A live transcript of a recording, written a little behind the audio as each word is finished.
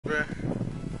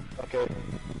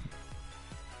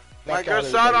My girl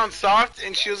saw it on soft,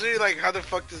 and she was really like, "How the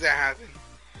fuck does that happen?"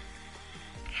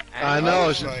 I know.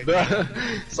 It's like,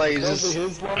 it's like just.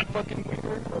 His long fucking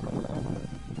wiener.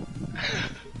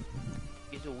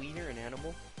 Is a wiener an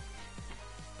animal?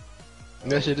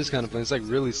 That shit is kind of fun. It's like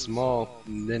really small,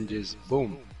 and then just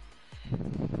boom.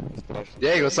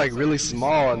 Yeah, it's like really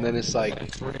small, and then it's like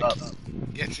up.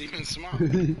 It's even small.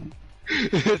 Dude,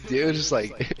 it's just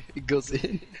like it goes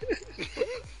in.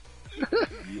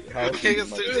 It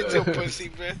goes into a pussy,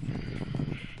 bro.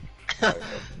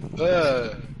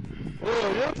 Oh,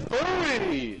 you're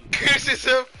furry! Chris is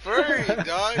a furry,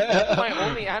 dog. That's my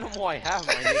only animal I have,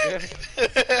 my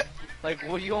nigga. Like,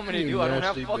 what do you want me to do? I don't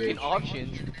have fucking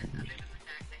options.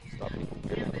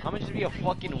 I'm gonna just be a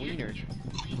fucking wiener.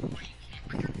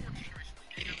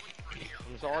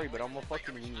 I'm sorry, but I'm a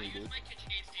fucking wiener, dude.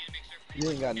 You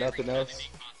ain't got nothing else.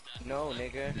 No,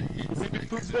 nigga.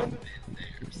 Food film?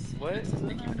 What?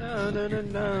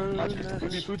 You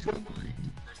need food film?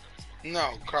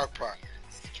 No, crock pot.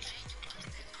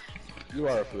 You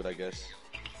are a food, I guess.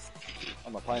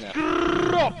 I'm a pineapple.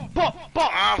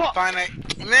 I'm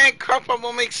finite. Man, crock pot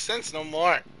won't make sense no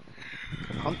more.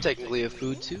 I'm technically a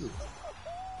food too.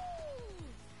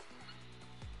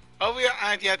 Oh,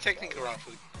 yeah, technically raw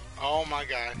food. Oh my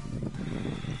god.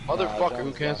 Motherfucker,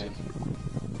 who cancels?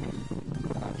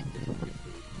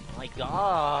 My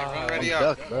god. Everyone ready I'm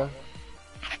up. duck, bro.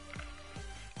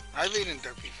 I've eaten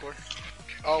duck before.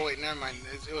 Oh wait, never mind.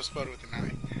 It was spelled with an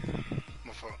I.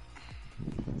 My fault.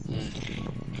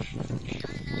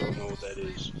 Don't know what that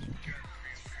is.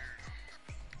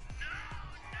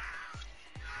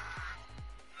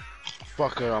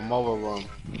 Fucker, I'm overrun.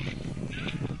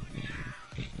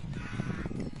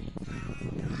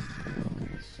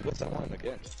 What's that one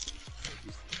again? It's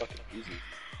fucking easy.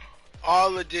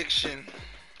 All addiction.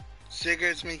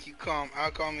 Cigarettes make you calm.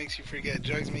 Alcohol makes you forget.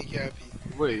 Drugs make you happy.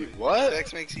 Wait, what?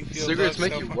 Sex makes you feel. Cigarettes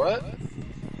love, make you what?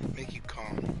 Make you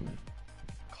calm.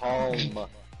 Calm.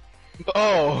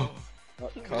 Oh.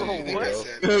 Not What calm. do you think I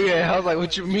said? Okay, I was like,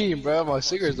 what you mean, bro? My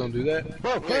cigarettes don't do that.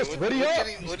 Bro, Chris, Wait, ready up!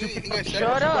 What did you think I said?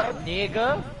 Shut up,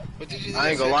 nigga. What did you think I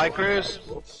ain't gonna said? lie, Chris.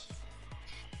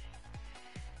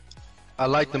 I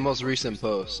like the most recent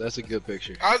post. That's a good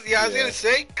picture. I was gonna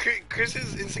say,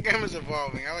 Chris's Instagram is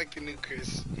evolving. I like the new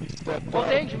Chris. Oh,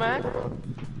 thanks, man.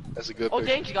 That's a good Oh,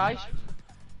 picture. thanks, guys.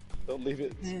 Don't leave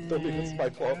it. Don't leave it. It's my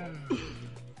fault.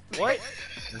 What?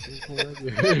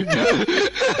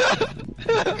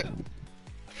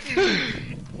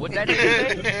 What that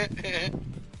nigga say?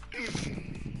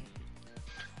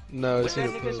 No, it's What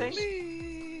in that a nigga post.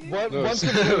 say? One No,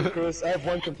 complaint, Chris. I have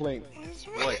one complaint.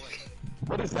 What?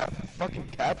 What is that fucking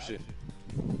caption?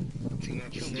 Do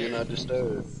not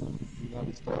disturb. Do not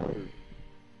disturb.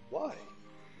 Why?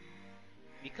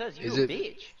 Because Is you a it-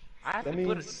 bitch. I have That to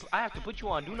means- put you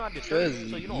on do not disturb Because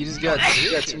so you don't. you just got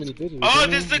too many pictures. Oh,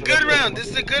 this is a good round. This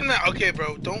is a good round. Okay,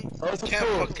 bro. Don't Oh, this is can't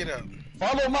cool. fuck it up.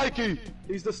 Follow Mikey!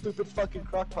 He's the stupid fucking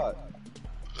crockpot.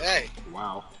 Hey,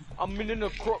 Wow. I'm in the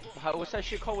croc. What's that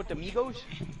shit called with the Migos?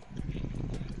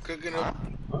 cooking up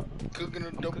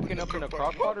dope Cooking up in a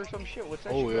crock pot or some shit. What's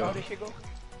that Oh, shit? yeah. How does shit go?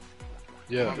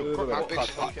 Yeah. My bitch is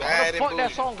How bad the and fuck that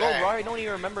bougie. song go, Bad. bro? I don't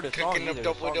even remember the song Cooking up either.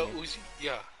 dope with the Song. Uzi.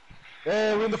 Yeah.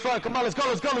 Hey, we're in the front. Come on, let's go,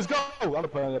 let's go, let's go! On the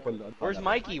pineapple. Where's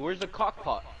Mikey? Where's the cock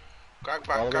pot? Crock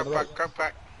pot, crock pot, crock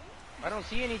pot. I don't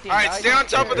see anything. Alright, guys. stay on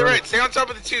top of the right. Stay on top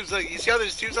of the tubes. Look, you see how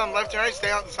there's tubes on the left and right? Stay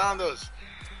on those.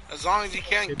 As long as you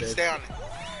can, stay on it.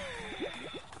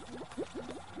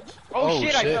 Oh,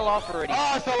 shit, I shit. fell off already.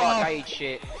 Oh, I fell Fuck, off. I ate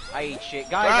shit.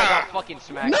 Guys, I got fucking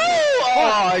smacked. No!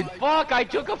 Oh, Fuck, I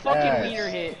took a fucking Yes. wiener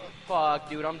hit. Fuck,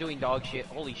 dude, I'm doing dog shit.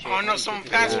 Holy shit. Oh no, Holy someone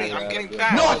shit, passed this is me. I'm bad. getting No,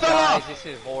 passed. I Oh, fell guys, off. this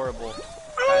is horrible.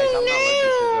 Guys, I'm not looking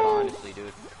too good, honestly,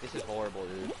 dude. This is horrible,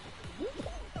 dude.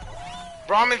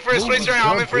 Bro, I'm in first place right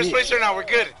now. I'm in first bitch. place right now. We're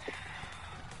good.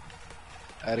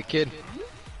 I had a kid.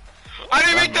 I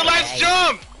didn't make the last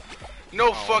jump. No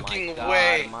Oh fucking my God,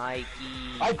 way. Mikey.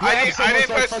 I didn't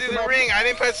pass through the ring. I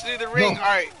didn't pass through the ring. All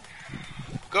right.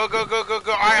 Go. All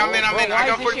right, I'm in. Bro, I why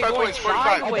got is this shit 45 going points.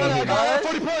 45. sideways? I got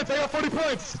 40 points, I got 40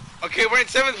 points! Okay, we're in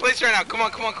 7th place right now. Come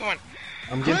on.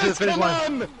 I'm getting to the Chris, finish come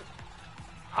line. on!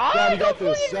 Ah, Johnny got don't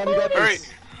this, fucking Johnny got Hurry. this.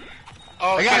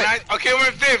 Oh, I got okay, we're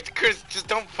in 5th. Chris, just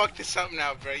don't fuck this up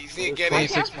now, bro. You need to get I in.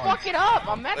 26 can't fuck it up.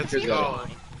 I'm at Let's the go. finish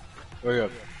line. Where you go?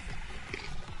 You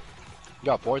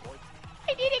got fourth?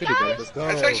 I did it, Pretty good. guys. Let's go.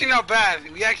 That's actually not bad.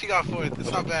 We actually got 4th.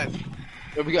 That's not bad.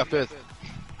 Yeah, we got fifth.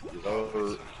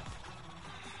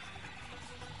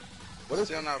 What is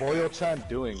Still not Boyo-chan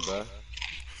doing, bro?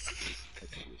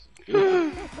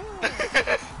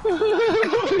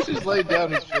 Just laid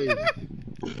down his face.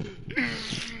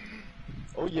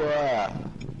 Oh yeah!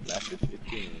 Last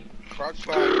 15.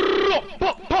 Crock-Pot.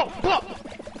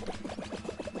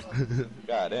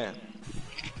 God damn.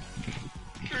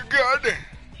 God.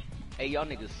 Hey, y'all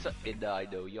niggas suck. It died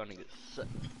though. Y'all niggas suck.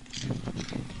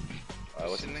 Alright,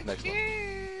 what's the next one?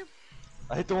 Yeah.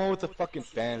 I hit the one with the fucking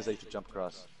fans that you can jump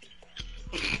across.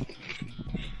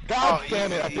 God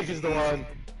damn it, I think it's the one.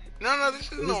 No,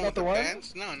 this is Is no this not the the one?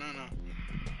 fans. No.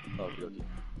 Oh, okay.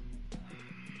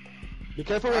 Be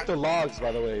careful with the logs,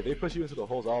 by the way. They push you into the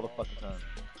holes all the fucking time.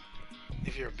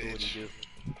 If you're a bitch.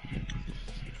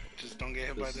 Just don't get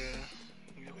hit by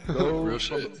the... Go Real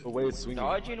from shit. the way it's swinging.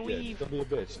 Dodge and weave. Don't be a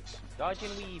bitch. Dodge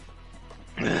and weave.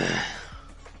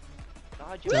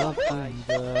 Dodge and Something weave.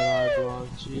 that I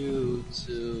want you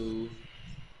to.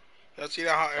 Y'all see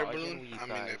that hot air Dodge and balloon? weave I mean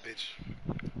guys. that bitch.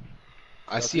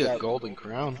 I see a golden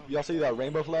crown. Y'all see that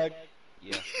rainbow flag?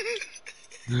 Yeah.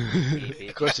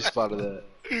 Of course you spotted that.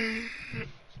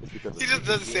 It's because He just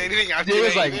doesn't say anything after Dude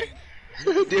was that.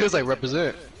 like, dude was like,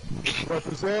 represent.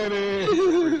 representing.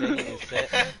 Representing his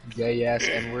set. Gay ass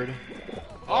N-word.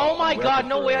 Oh my god,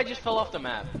 no way, I just fell off the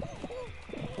map.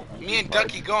 Me and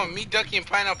Ducky going. Me, Ducky, and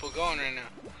Pineapple going right now.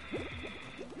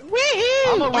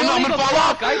 I'm a real I'm nigga, gonna fall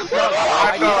fuck, I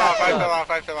suck.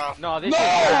 I fell off. No, this No,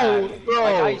 is bad. bro.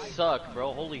 Like, I suck,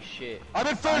 bro. Holy shit. I'm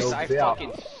in first. I Yeah.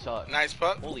 fucking suck. Nice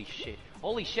pup. Holy shit.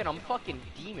 Holy shit, I'm fucking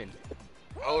demon.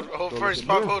 Hold first,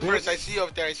 pup. Hold first. I see you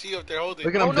up there. Hold it.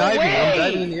 Look at Oh, him no diving. way! I'm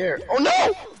diving in the air. Oh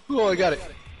no! Oh, I got it.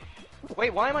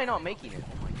 Wait, why am I not making it?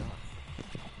 Oh my god.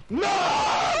 No!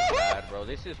 Bad, bro.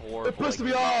 This is horrible. It pissed like,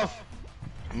 me off.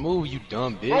 Move, you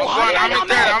dumb bitch. Bro, I'm in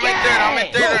third. I'm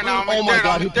in third right now. Oh my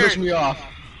god, he pushed me off.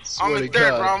 I'm Swear in to third,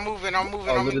 God. bro. I'm moving. I'm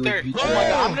in literally third. beat Bro, you.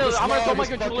 I'm this gonna log throw my is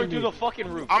controller fucking through me. the fucking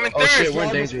roof. I'm in Oh third. shit, we're in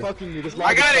Log is danger. fucking me. This log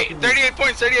I got is it. fucking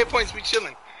me. 38 points. We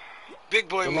chilling. Big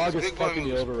boy The moves. log is Big boy fucking me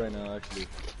moves. over right now, actually.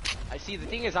 I see, the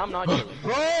thing is, I'm not chilling.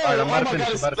 Bro, I'm about to my finish,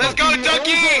 God, it's I'm about to Let's go, fucking me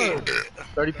Ducky! over.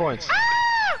 30 points.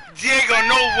 Diego,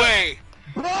 no way.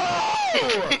 Bro!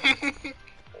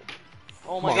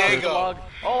 Oh my There god, you the go. log.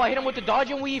 Oh, I hit him with the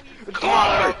dodge and weave. Come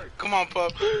on, pup. Come on,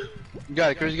 pup. You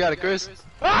got it, Chris. You got it, Chris.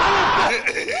 Ah! Oh,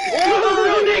 the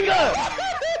real nigga!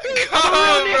 Come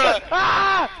on, bro.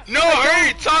 Ah! No,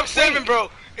 hurry. Top 7, bro.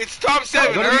 It's top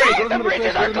 7. Go to the Hurry. middle, The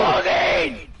bridges are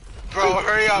closing! Bro,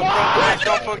 hurry up, bro. Please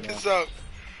don't fuck this up.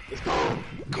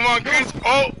 Come on, Chris.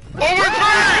 Oh, we're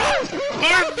first.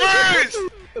 We're first.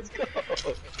 Let's go.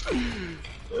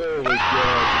 Oh my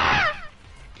god.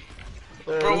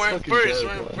 Oh, Bro, this we're in fucking first. dead,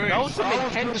 We're in bro. first. That was some I was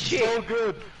intense doing shit. so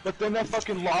good, but then that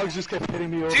fucking logs just kept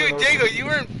hitting me over. Dude, and over. Diego, you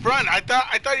were in front. I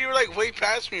thought you were like way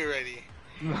past me already.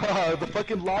 Nah, the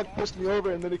fucking log pushed me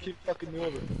over and then it kept fucking me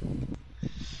over.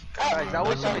 Guys, that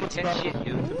was some intense shit,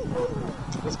 dude.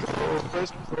 Let's go.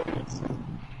 First place.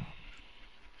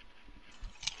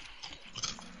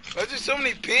 Why is there so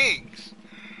many pinks?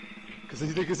 Cause you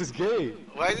think this is gay.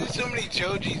 Why is there so many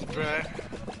Jojis, bruh?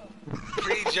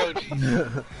 Free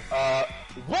Jojis.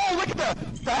 Whoa, look at that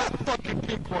fat fucking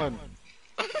pink one.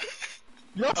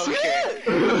 Y'all see Okay.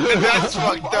 it? That's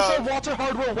fucked I said up. Walter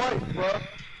Hardwell White, bro.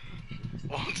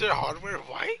 Walter Hardware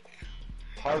White?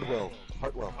 Hartwell.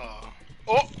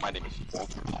 Oh, My name is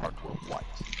Walter Hardwell White.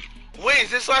 wait,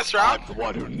 is this last round? the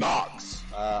one who knocks.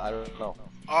 I don't know.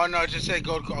 Oh no, just say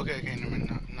gold. Okay, never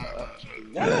mind.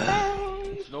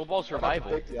 Not. Snowball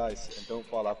survival. Break the ice and don't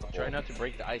fall out the Try hole. not to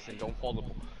break the ice and don't fall the...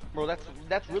 Bro,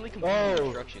 that's really confusing Oh.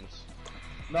 instructions.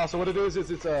 No, so what it is it's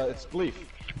spleef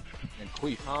and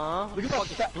queef. Huh? Look at that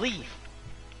Fucking fat- leaf.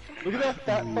 Look at that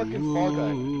fat fucking fall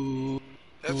guy. Ooh,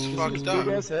 That's His fucked big up.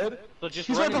 ass head. So just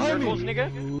He's run right in behind circles, me.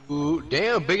 nigga. ooh,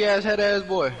 damn, big ass head ass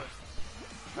boy.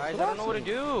 Guys, I don't know what to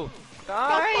do.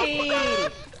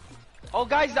 Guys! Oh,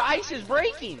 guys, the ice is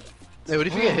breaking. Hey, what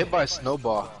if you get hit by a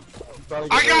snowball? I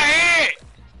got hit.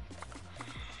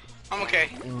 I'm okay.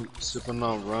 Sipping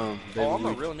on rum. Oh, I'm a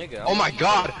baby. real nigga. Oh my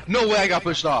god! No way I got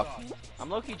pushed off. I'm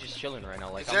low-key just chilling right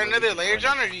now. Like, Is there another layer,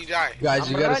 John, or do you die? Guys,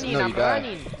 I'm you gotta running, no, you I'm die.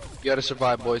 running. You gotta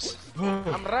survive, boys.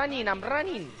 I'm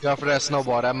running. Go for that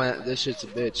snowball. That man, this shit's a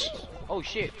bitch. Oh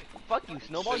shit. Fuck you,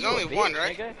 Snowball. There's You a only bitch, one,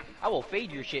 right? Nigga. I will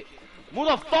fade your shit. Move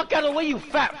the fuck out of the way, you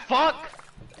fat fuck!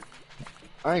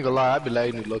 I ain't gonna lie, I be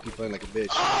letting you Loki playing like a bitch.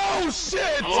 Oh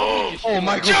shit! Oh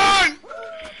my god! John!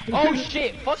 Oh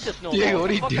shit, fuck the Snowball. Diego, what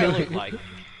are you Fuck I look doing? like.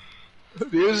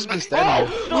 Dude, just been standing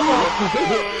here.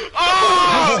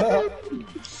 Oh!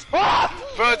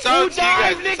 Bro, it's all Who to you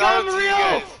guys. died, It's nigga? all I'm to you real.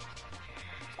 guys.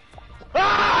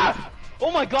 Ah!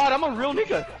 Oh my god, I'm a real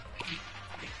nigga.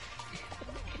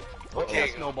 Okay.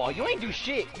 Yeah, Snowball, you ain't do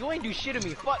shit. You ain't do shit to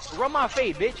me. Fuck, run my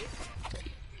fade, bitch.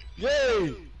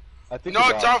 Yay! I think No,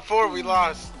 we got- top 4, we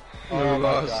lost. Oh We my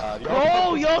lost. god.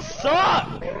 Bro, y'all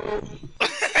suck.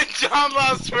 John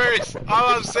lost first.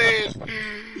 All I'm saying.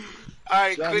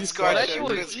 Alright, John, quit you squash That it, shit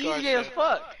quit was squash easy as it.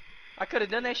 fuck. I could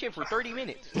have done that shit for 30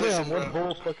 minutes. Damn, bro. one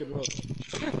whole fucking row.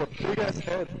 Big ass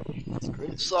head. That's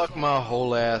crazy. Suck my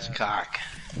whole ass cock.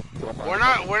 We're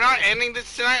not ending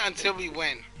this tonight until we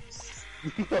win.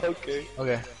 Okay.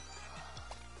 Okay.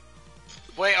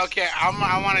 Wait, okay,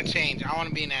 I want to change. I want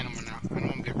to be an animal now. I don't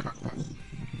want to be a crocodile.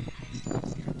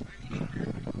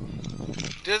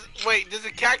 Does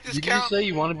the cactus Did you count? say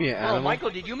you want to be an Bro, animal? Michael,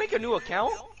 did you make a new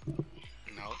account?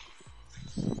 No.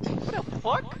 What the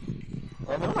fuck?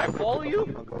 Don't I follow you?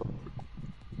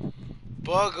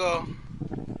 Bugger.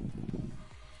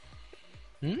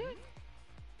 Hmm?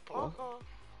 Bugger.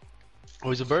 Oh,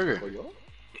 he's a burger. Oh, yo?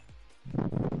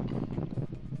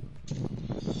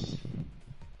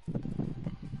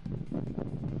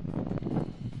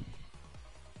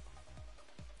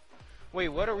 Wait,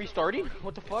 what are we starting?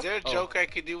 What the fuck? Is there a joke I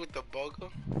could do with the bugger?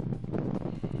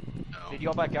 Did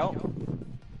y'all back out?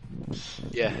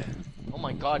 Yeah. Oh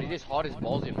my god, it is hot as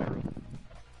balls in my room.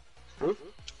 Proof?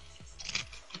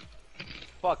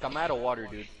 Fuck, I'm out of water,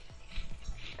 dude.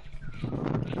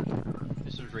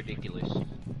 This is ridiculous.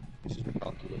 This is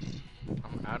ridiculous.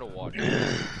 I'm out of water.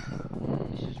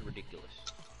 This is ridiculous.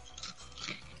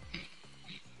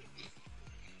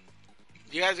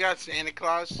 You guys got Santa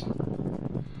Claus?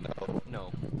 No.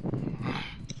 No.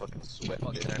 Fucking sweat.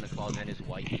 Fuck Santa Claus and his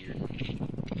white beard.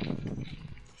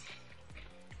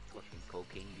 Fucking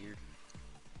cocaine beard.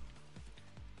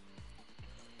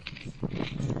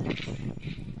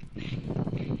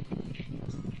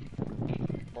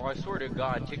 Bro, I swear to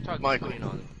God, TikTok is Michael.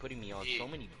 putting me on so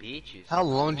many bitches. How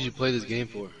long did you play this game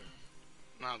for?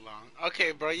 Not long.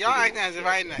 Okay, bro, y'all acting as if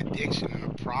I had an addiction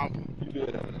and a problem. You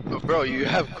did have Oh, bro, you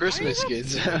have Christmas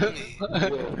skins.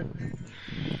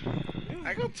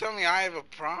 I go tell me I have a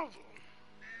problem.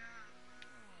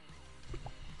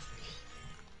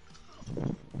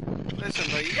 Listen,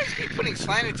 bro, you guys keep putting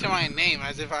slander to my name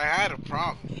as if I had a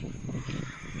problem.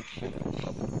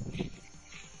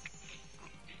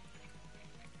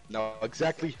 Now,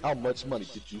 exactly how much money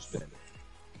did you spend?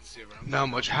 0.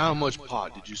 How much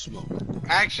pot did you smoke?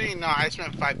 Actually, no, I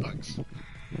spent $5. I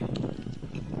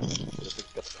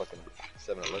think that's fucking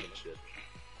 7-Eleven shit.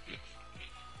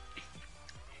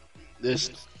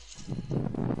 This.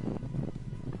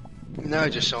 Now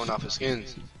he's just showing off his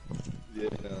skins. Yeah,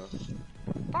 no.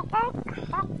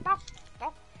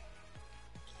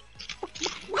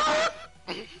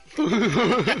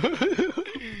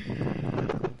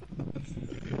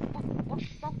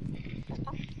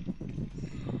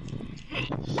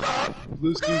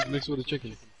 Blue skins mixed with a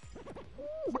chicken.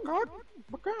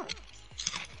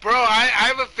 Bro, I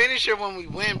have a finisher when we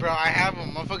win, bro. I have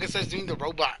him. Motherfucker starts doing the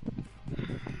robot.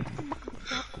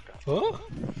 Huh?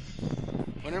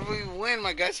 Whenever we win,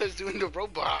 my guy starts doing the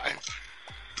robot.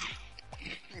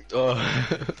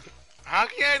 How come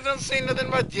you guys don't say nothing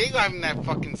about Diego having that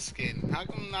fucking skin? How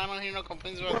come I don't hear no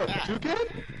complaints about that?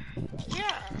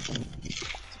 Yeah.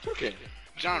 Okay.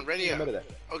 John, ready up. None of that.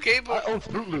 Okay, I but own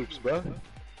Fruit Loops, bro.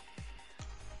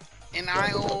 and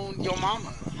I own your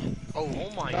mama. Oh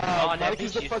my god, that Mike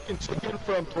is bitch the is... fucking chicken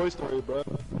from Toy Story, bro.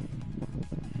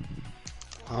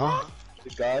 Huh? The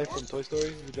guy from Toy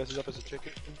Story who dresses up as a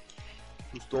chicken.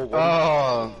 Who stole one.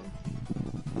 Oh.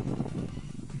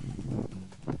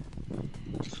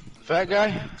 Fat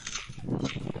guy?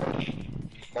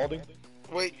 Balding.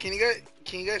 Wait, can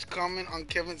you guys comment on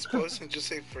Kevin's post and just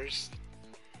say first?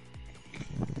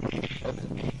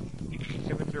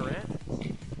 Kevin Durant?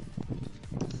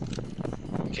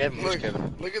 Kevin, where's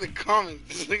Kevin? Look at the comments.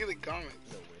 Just look at the comments.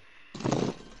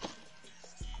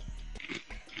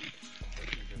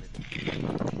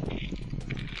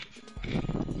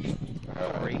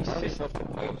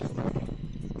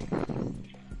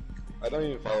 I don't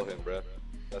even follow him, bro.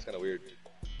 That's kind of weird.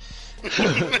 Who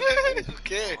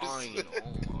cares?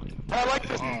 I like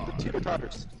this. The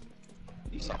teeter-totters.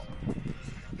 Esau.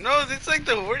 No, it's like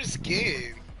the worst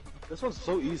game. This one's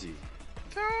so easy.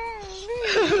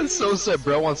 So sad,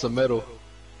 bro wants a medal.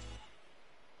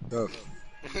 Oh.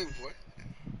 Wait, what?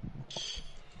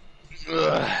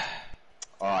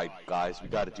 Alright, guys, we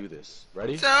gotta do this.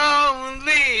 Ready? Don't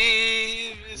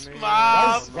leave. It's my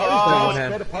Guys, fault.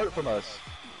 spread apart from us.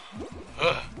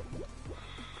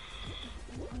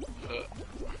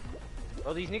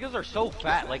 Bro, these niggas are so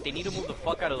fat, like they need to move the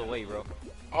fuck out of the way, bro.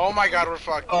 Oh my god, we're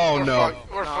fucked. Oh, We're no.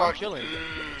 Fucked. We're Nah, I'm fucked. chilling.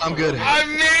 I'm good. I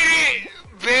made it!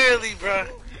 Barely, bro.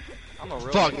 I'm a real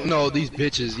Fuck, nigga. no, these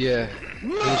bitches, yeah.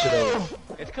 Finish it over.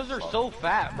 It's cause they're so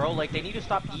fat, bro. Like they need to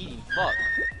stop eating. Fuck.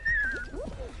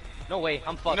 No way,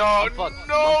 I'm fucked. No, I'm fucked.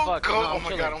 no, I'm fucked. go. No, Oh I'm my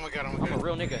chilling. god, oh my god, oh my I'm a god.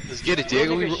 real nigga. Let's get it,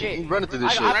 Diego. Real We nigga shit. running through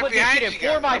this I shit. put this shit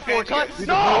in Right behind you, 4x4 guys. cut. Right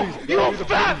No! behind you. You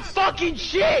fat fucking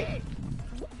shit!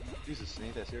 Jesus, it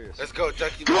ain't that serious. Let's go,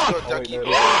 Ducky. Let's go, Ducky. wait,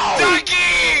 no,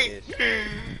 Ducky!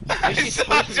 I This is saw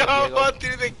personal, Joe Diego. fall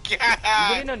through the You gap.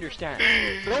 wouldn't understand.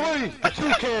 Don't worry, the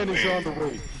toucan is on the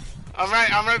way. I'm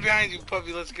right behind you,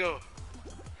 puppy. Let's go.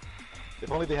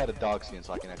 If only they had a dog skin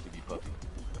so I can actually be puppy.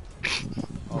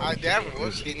 They have a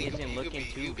wolf skin. He isn't looking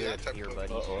too good here,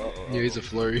 buddy. Yeah, he's a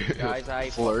flurry. Guys, I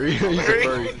flurry. He's a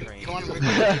Flurry? flurry. You want to make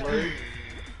a flurry?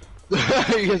 You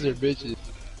guys are bitches.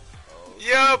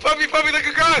 Yo, puppy, look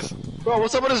across. Bro,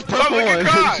 what's up with this purple look one?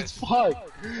 across. It's fuck.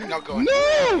 No, go on.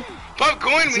 No! Pup,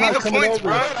 go in. We need the coming points, over.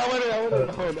 bro.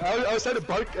 I started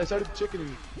bark. I started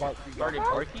chickening. Started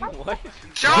barking? What?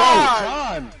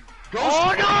 John!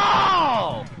 Oh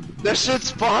no! That shit's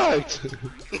fucked.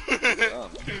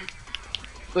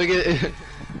 Look at it.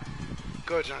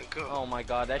 Go, John, go. Oh my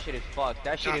god, that shit is fucked.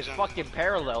 That shit is John. fucking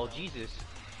parallel, Jesus.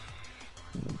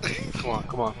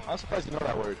 Come on. I'm surprised you know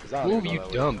that word. Cause I don't Move, even you know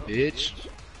that dumb bitch.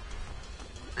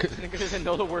 This nigga doesn't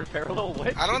know the word parallel,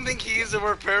 what? I don't think he used the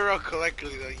word parallel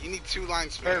correctly, though. You need 2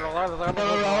 lines for that.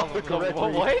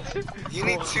 What? You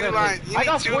need 2 lines. You I need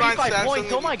got 2 lines to 45 have points.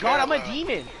 something Oh my be god, I'm a parallel.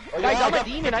 demon. Oh, Guys, yeah, I'm a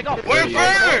demon. I got We're 45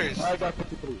 points. first! I got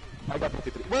 53. I got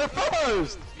 53. We're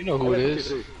first! You know who it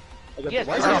is. Yes,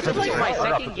 Why this is is it like my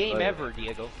 53? second game ever,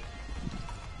 Diego.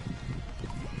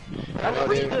 That's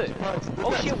pretty good.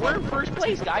 Oh shit, we're in first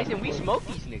place, guys, and we smoked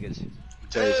these niggas.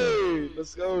 Hey,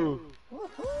 let's go.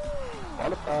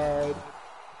 Qualified.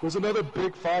 There's another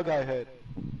big fog I had.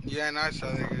 Yeah, and I saw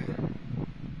that guy.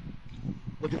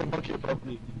 Look at the monkey above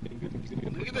me.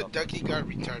 Look at the ducky got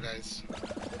retard eyes.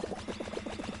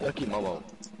 Ducky Momo.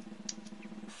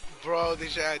 Bro, they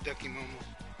should add Ducky Momo.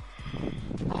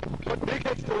 Big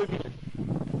head's totally me.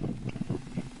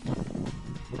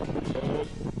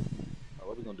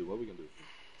 What we gonna do?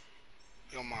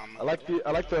 Yo, mama. I like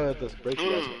the break.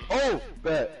 Oh,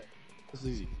 bet. This is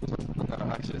easy.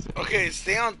 Okay,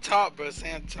 stay on top, bro.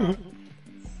 Stay on top.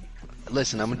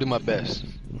 Listen, I'm gonna do my best.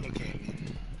 Okay.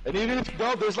 And even if you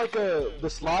don't, there's like the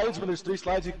slides. When there's 3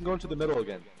 slides, you can go into the middle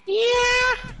again.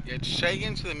 Yeah, just try to get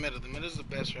into the middle. The middle's the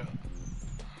best route.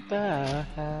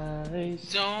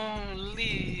 Don't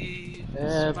leave.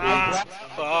 Smile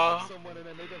fall.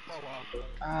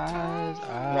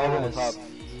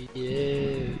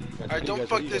 Alright, don't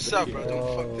fuck this up, bro.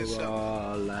 Don't fuck this up.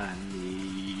 All I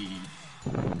need.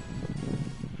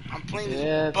 I'm playing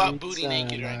this butt booty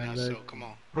naked right now, so come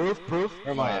on. Proof. Where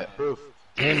am I at? Proof.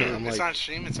 Damn it, I'm It's like, on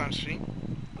stream. It's on stream.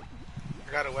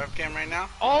 I got a webcam right now.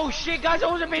 Oh shit, guys,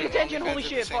 I wasn't paying attention. Holy At the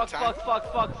shit, same fuck.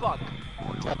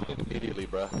 Tap in immediately,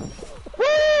 bro.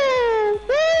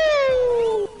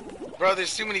 Bro,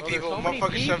 there's too many Oh, there's people. so many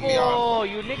Motherfuckers shove me off. people.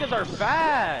 You niggas are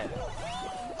fat.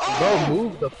 bro,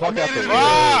 move the fuck out the way.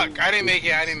 Fuck! I didn't make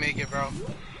it, bro.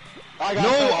 No,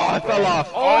 I fell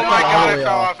off. Oh no. my god,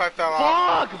 Oh, I fell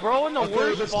off. Fuck, bro, in the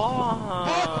worst this- spot.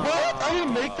 What? I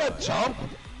didn't make that jump.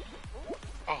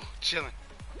 Oh, chilling.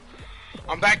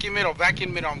 I'm back in middle,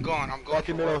 I'm going Back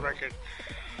for in world middle. record.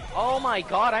 Oh my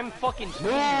god, I'm fucking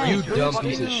Speedy. You Racer. dumb Fucking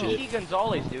piece of shit. Speedy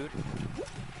Gonzalez, dude.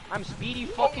 I'm Speedy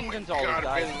fucking Gonzalez, God,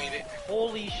 I guys. really made it.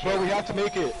 Holy shit. Bro, we have to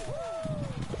make it.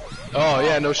 Oh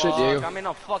yeah, no shit, Fuck, Diego. I'm in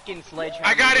a fucking sledgehammer.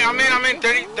 I got it, I'm in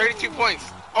 32 points.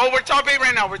 Oh, we're top 8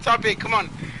 right now, come on.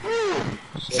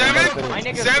 7, My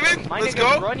nigga's, 7, my let's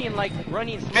nigga's go.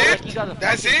 running slow, Fifth, like he got a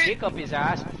that's fucking it? dick up his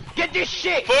ass. Get this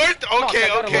shit! 4th, okay, I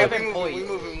got okay, 11 we points.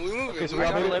 moving. Okay, so I we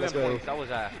got made it. 11 Let's go. points, that was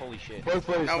ass, holy shit. Fourth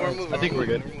place. Now we're moving. I think we're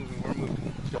good. We're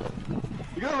moving.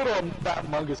 You got a little fat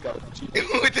mungus guy.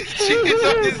 With the chickens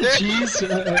up his head. Cheese.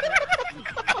 Like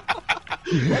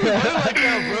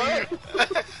that, bro.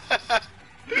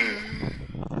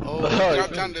 Oh, we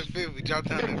dropped down to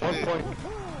 5th. 1 point.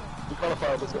 We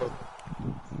qualified. Let's go.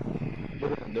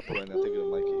 Look at the nipple right now. Thinking of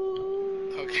Mikey.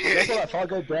 Okay. That's all that fog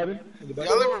guy grabbing in the back.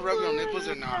 Y'all ever rub your nipples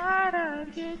or not?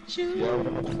 Yeah.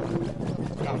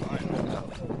 Not mine right now.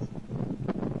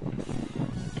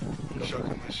 I'm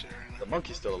choking my shit right The now.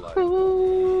 monkey's still alive.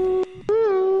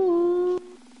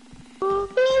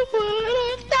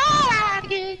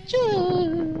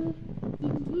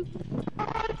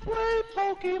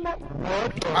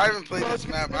 I haven't played this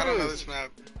map. I don't know this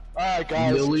map. Alright,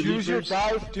 guys. Millie Choose your Leapers?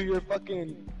 dive to your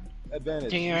fucking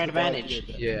advantage. To your Choose the dive advantage.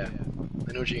 to your Yeah,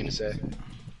 I know what you're gonna say.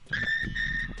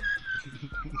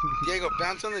 Diego,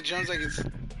 bounce on the drums like it's.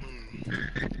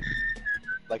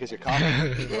 Like it's your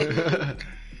comment.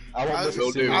 I won't I was,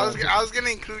 listen to you. I was gonna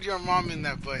include your mom in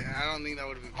that, but I don't think that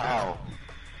would have been How?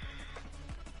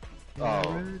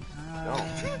 Oh. No.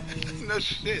 no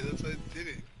shit, that's why I did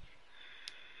it.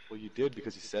 Well, you did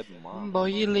because you said mom. Boy,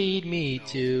 you lead me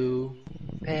to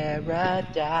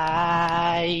paradise.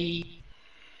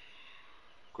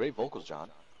 Great vocals, John.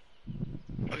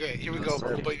 Okay, here we go,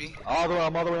 baby.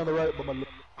 I'm all the way on the right, but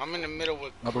I'm in the middle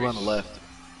with. I'll be on the left.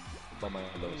 my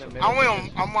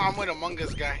I'm with Among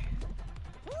Us guy.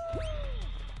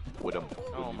 with him.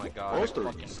 Oh my god. Monster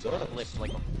Fucking sucks. flipped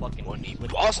like a fucking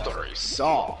flip.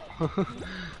 Saw.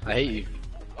 I hate you.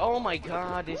 Oh my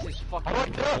god, this is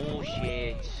fucking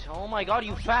bullshit. Oh my god,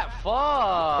 you fat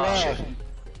fuck.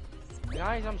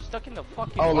 Guys, I'm stuck in the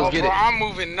fucking. Oh, let's get bro, it. I'm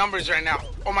moving numbers right now.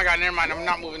 Oh my god, never mind. I'm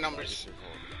not moving numbers.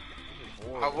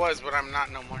 I was, but I'm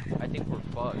not no more. I think we're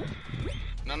fucked.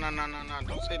 No.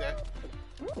 Don't say that.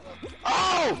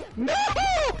 Oh no!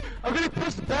 I'm getting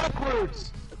pushed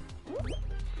backwards.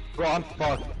 Bro, I'm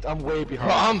fucked. I'm way behind.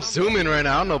 Bro, I'm zooming right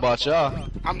now. I don't know about y'all.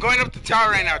 I'm going up the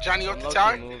tower right now. Johnny, you up the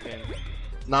tower?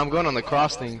 No, I'm going on the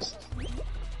cross things.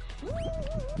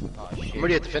 Oh, shit. I'm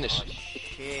ready at the finish. Oh,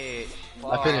 shit.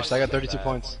 I finished. I got Fuck. 32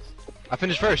 points. I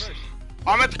finished first.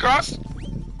 I'm at the cross.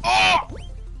 Oh!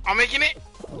 I'm making it.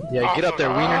 Yeah, get up there,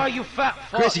 Oh, wiener. you fat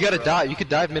fuck. Chris, you gotta dive. You could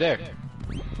dive midair.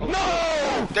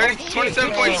 No!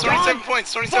 27 points. 27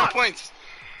 points. 27 points.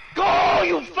 Go,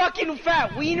 you fucking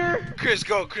fat wiener. Chris,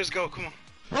 go. Come on.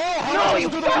 No, you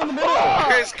fat fuck.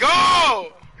 Chris,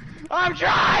 go! I'm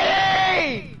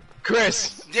trying.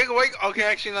 Chris. Diego, wait. Okay,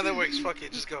 actually, no, that works. Fuck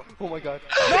it. Just go. Oh my god.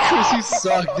 Chris, you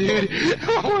suck, dude.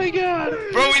 Oh my god.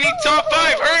 Bro, we need top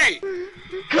 5. Hurry!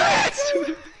 Chris!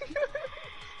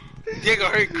 Diego,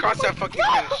 hurry. Cross that fucking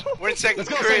finish. We're in second.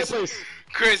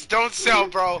 Chris, don't sell,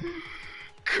 bro.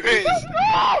 Chris.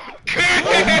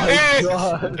 Chris!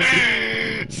 God.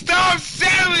 Stop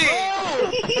selling!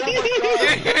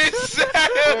 You're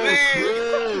selling!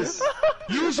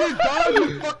 Use your dog,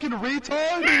 you fucking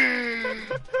retard!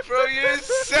 Bro, you're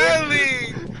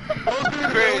selling!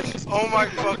 Chris, oh my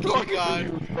fucking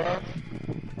god.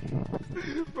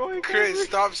 Chris,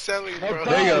 stop selling, bro.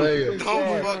 There you go.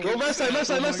 Don't Go fucking left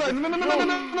side. No.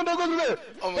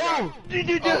 Oh my god.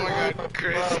 Oh my god.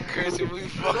 Chris, if we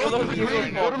fucking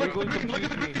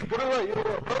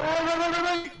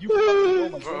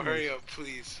bro, hurry up,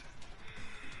 please.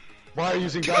 Why are you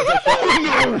using guys like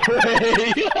that?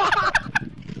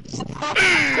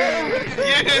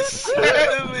 You're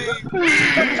selling!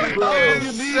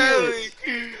 You're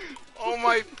selling! Oh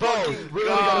my fucking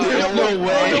god! There's no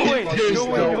way. There's No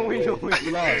way.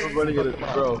 I'm running at it,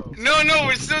 bro. No,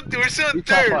 we're still in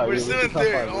third. We're still in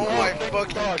third. Oh my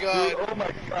fucking god! Oh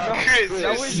my god. Chris,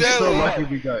 you're selling!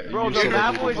 we got. Bro, the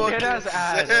map was dead as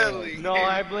ass. selling. No,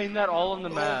 I blame that all on the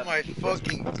Oh map. my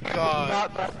fucking god!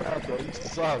 Not that bad, bro. You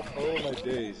suck. Oh my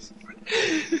days.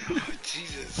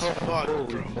 Jesus fuck, Holy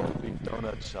bro. moly,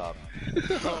 donut shop.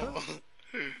 Oh.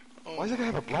 Why does that guy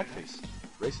have a black face?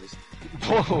 Racist.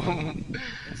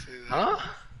 Huh?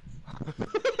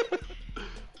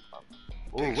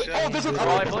 Oh, this is. Bro,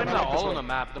 I blame that all on the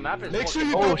map. The map is Make sure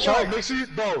you fucking-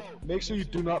 don't fall. Make sure you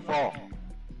do not fall.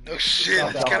 Oh shit,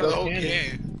 that's kind of the whole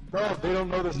game. No, they don't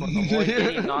know this one. Avoid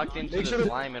getting knocked into Make the sure that-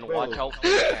 slime and watch out for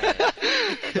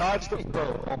the Dodge the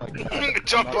bro. Oh my god.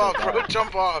 Jump off, bro,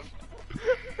 jump off.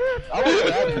 I was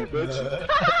mad at you, bitch.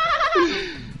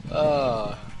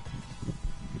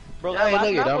 Bro, Yeah, that last look at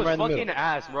it, map I'm was right in the fucking middle.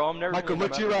 ass, bro. I'm never Michael, playing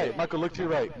look that to your map right. again. Michael, look to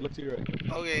your right. Look to your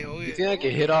right. Okay. You think I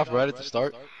can hit off right at the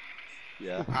start?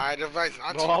 Yeah. Alright, device.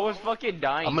 Bro, I was fucking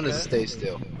dying. I'm gonna cuz. stay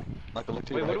still. Michael, look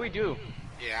to Wait, your what do right. we do?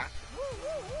 Yeah.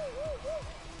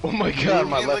 Oh my god,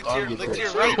 my Yeah, left look arm to gets your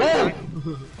hit. right.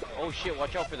 Oh shit,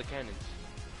 watch out for the cannons.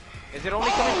 Is it only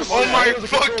coming from Oh one my way?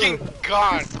 fucking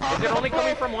god. Is it only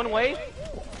coming from one way?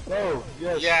 Oh,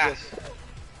 yes. Yeah. Yes.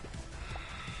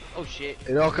 Oh shit.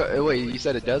 It all wait, you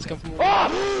said it does come from?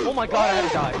 Oh! Oh my god, I had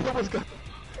to die.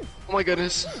 Oh my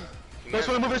goodness. Next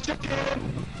one to move is chicken.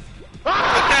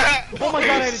 Oh my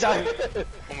god, I had to die.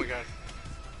 Oh my god.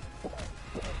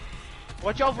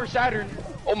 Watch out for Saturn.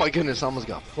 Oh my goodness, I almost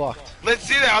got fucked. Let's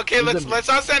do that. Okay, let's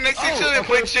all stand next to each other and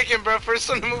play okay. chicken, bro. First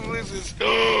one to move loses.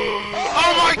 Oh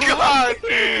my god.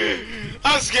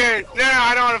 I'm scared. No,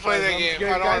 I don't want to play that game.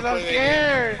 I don't want to play that game.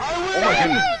 scared. Oh my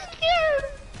goodness.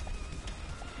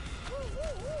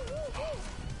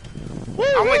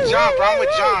 I'm with John, bro. I'm with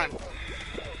John.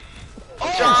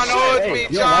 John owes me.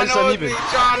 Yo, why John is that owes even? me.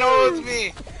 John owes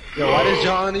me. Yo, why does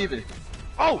John even?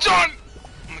 Oh! John.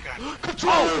 Oh my god.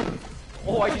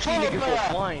 Oh, I just see niggas go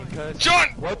flying, cuz. John.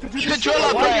 What did you Control say?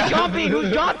 up, Why are you bro. jumping?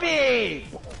 Who's jumping?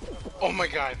 Oh my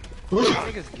god. This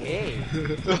nigga's gay.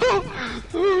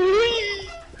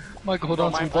 Michael, hold Bro,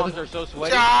 on to my me, brother. palms are so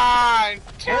sweaty. John.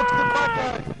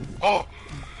 Oh.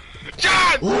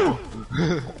 John.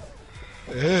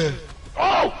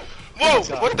 Oh! Whoa.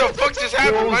 What the fuck just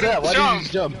happened? What was Why that? did Why you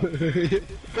did jump? you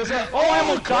just jump? Oh, I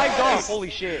almost dived off. Holy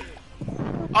shit.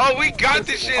 Oh, we got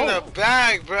this shit in the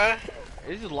bag, bruh.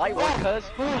 This is light work, cuz.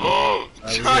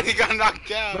 Johnny got knocked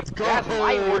down. Let's go. That's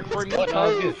light work for me,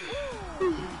 cuz.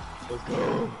 Let's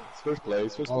go. First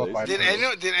place, first place.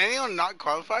 Did anyone not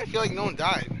qualify? I feel like no one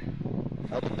died.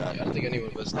 I don't think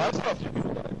anyone was. I saw a few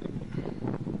people die.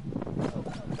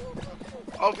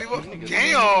 Oh, people. Damn.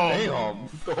 Damn.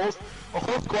 The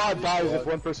whole squad dies if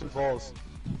one person falls.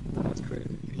 That's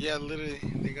crazy. Yeah, literally.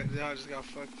 They all just got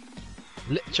fucked.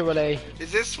 Literally.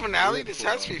 Is this finale? This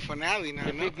has to be finale now.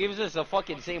 If No? it gives us a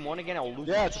fucking same one again, I'll lose.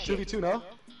 Yeah, it's a 2v2, no?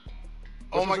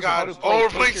 Oh my god. Oh, we're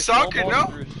playing soccer,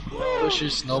 no? Push your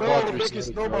snowball through Making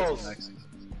snowballs.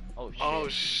 Oh shit. Oh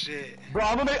shit. Bro,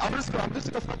 I'm just gonna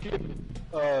fucking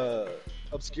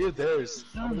obscure theirs.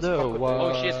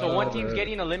 Oh shit, so one team's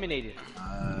getting eliminated.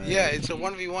 Yeah, it's a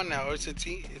 1v1 now, or it's a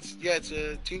team. It's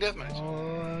a team deathmatch.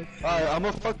 Alright, I'm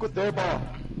gonna fuck with their ball.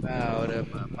 I'm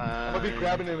gonna be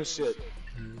grabbing him and shit.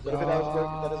 But if that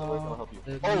doesn't work, I'll help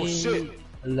you. Oh shit!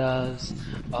 Loves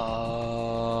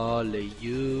all of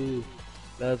you.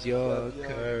 Loves your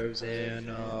curves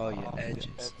and all your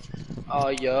edges.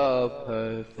 All your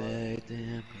perfect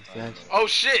imperfections. Oh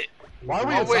shit! Why are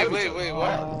we Oh wait, inside wait, each wait, other?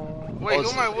 what? Wait, who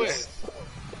am I with?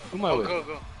 Who am I Oh, with? go,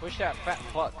 go. Push that fat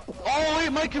fuck. Oh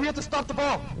wait, Mikey, we have to stop the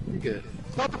ball. You good?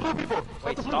 Stop the blue people.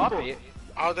 Wait, the blue stop people. it.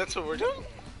 Oh, that's what we're doing?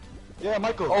 Yeah,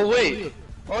 Michael. Oh wait.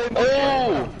 Oh,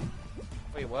 Oh.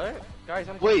 Wait, what? Guys,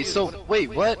 I'm Wait. confused. So wait.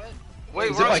 What?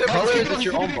 Wait, Is we're it on my separate color or teams? is it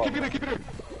your own ball? Keep it, keep it.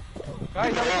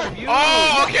 Guys, I'm confused.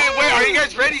 Oh, okay, wait, are you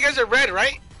guys ready? You guys are red,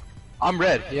 right? I'm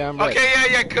red. Yeah, I'm red.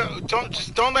 Okay, yeah,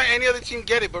 don't let any other team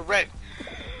get it, but red.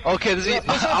 Okay, this is,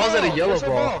 I was at a yellow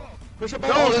ball. Push your ball.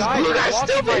 No, this Guys, blue you're guy's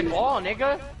blocking stupid. my ball,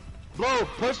 nigga. Bro,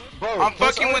 push, bro. I'm push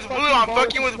fucking our with blue, fucking I'm ball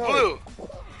fucking into with the blue.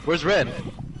 Where's red?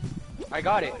 I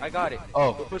got it. We're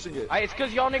Oh. pushing it. It's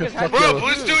cause y'all niggas have Bro, Yo.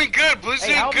 blue's doing good, blu's Hey,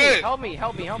 doing help me, good. help me,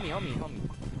 help me, help me, help me, help me.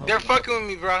 They're fucking with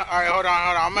me, bro. Alright, hold on,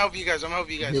 I'm gonna help you guys,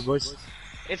 Here, boys.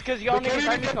 It's cause y'all They can't niggas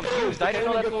had even me get confused. theirs. I didn't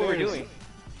know They that's can't what we're even get doing.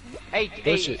 Hey,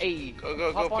 Push it. hey,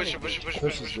 Go, hop on push it. it, push it, push it,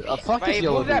 Push push this. it. Fuck Hey, this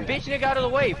yellow move that dude. bitch nigga out of the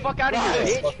way. Fuck out of here,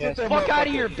 Guys, bitch. Fuck out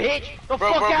of here, bitch. The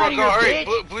Bro, fuck out of here, hurry.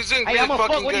 bitch. Blue's doing Hey, really I'ma fuck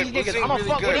fucking with good. these Blue's niggas. doing I'ma really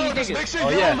fuck with good. these Just make niggas. sure Oh,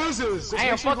 yellow yeah. loses. Just I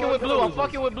am make sure fucking with yellow blue. I'm loses.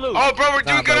 fucking with blue. Oh, bro, we're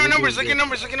doing Nah, good bro, on we're numbers. doing Look at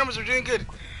numbers, look at numbers. We're doing good.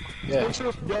 Yeah. Make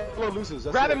sure yellow loses.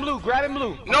 That's Grab it. him blue. Grab him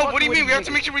blue. No, what do you mean? We have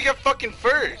to make sure we get fucking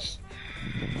first.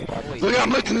 Look, I'm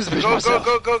lifting this bitch Go, myself.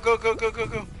 go.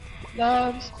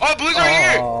 Oh, blue's right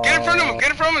here. Get in front of him.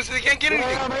 Get in front of him so they can't get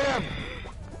anything. Man.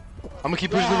 I'm gonna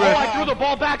keep pushing the Oh, red. I threw the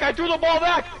ball back. I threw the ball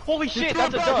back. Holy shit,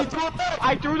 that's a dub.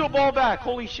 I threw the ball back.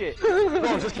 Holy shit.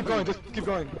 No, just keep going. Just keep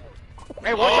going.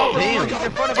 Hey, watch out for the damn. blue. He's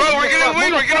in front of Bro, it. we're He's in gonna front.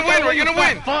 win, Move we're the gonna fuck out win, of the way, we're gonna you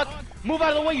fat win. Fuck. Move out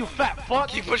of the way, you fat fuck.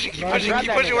 Keep pushing. Grab that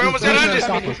We're nigga. almost at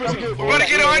 100. We're about to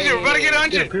get 100. We're about to get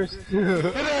 100.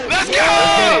 Let's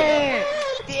go!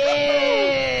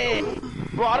 Damn.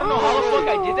 Bro, I don't know how the fuck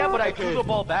I did that, but I threw the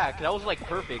ball back. That was like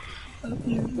perfect.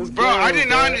 Bro, I did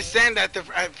not understand that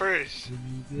at first.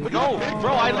 No,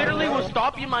 bro, I literally was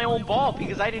stopping my own ball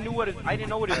because I didn't know what it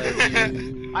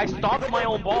did. I stopped my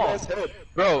own ball.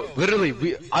 Bro,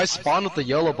 literally, I spawned with the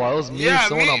yellow ball. It was me Yeah, and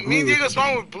someone on me blue. and Diego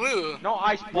spawned with blue. No,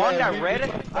 I spawned that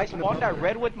red. I spawned that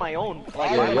red with my own.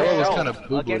 Like, Yeah, by yellow was myself kind of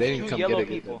boo-boo. They against didn't two come yellow get it.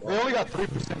 people. We only got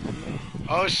 3%.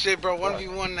 Oh shit, bro,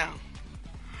 1v1 now.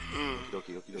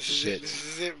 Shit. This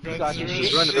is it, bro. got This this is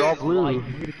shit. real Running, they're all shit. blue.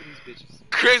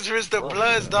 Chris versus the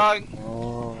Bloods, dog.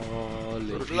 Oh,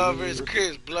 Blood versus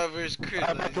Chris. Blood versus Chris.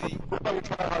 I'm not gonna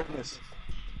try hardness.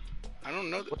 I don't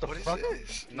know. What is fuck?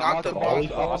 this? Not the ball.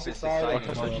 Opposite side.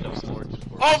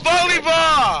 Oh,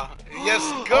 volleyball! Yes,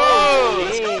 go!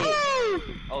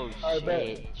 Oh I bet.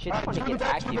 shit. Shit's Alright, gonna two in the get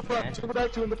back, two in the active, front, man. two in the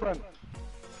back, two in the front.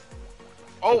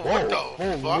 Oh, what the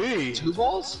fuck? Holy. 2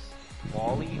 balls?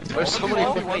 Volley. There's so many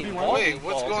Wait, Wait,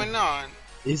 what's going on?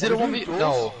 Is it a 1v?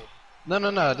 No. No,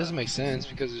 it doesn't make sense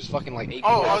because there's fucking like 8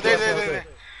 Oh, balls. there.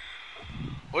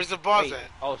 Where's the balls Wait, at?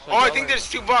 oh, so Oh, I y'all think are- there's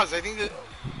 2 balls. I think that.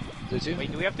 There's 2?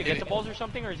 Wait, do we have to get the balls or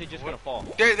something, or is it just gonna fall?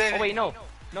 There. Oh wait, no.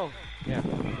 Yeah.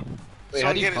 Wait,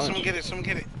 how do you punch? Someone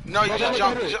get it. No, you just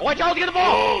jump. Watch out! Get the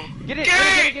ball! Get it!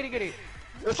 Get it!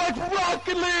 It's like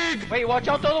Rocket League! Wait, watch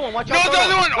out the other one! Watch No, out the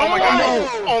other one! Oh my god!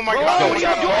 Oh my Bro, god! what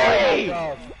are you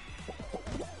doing?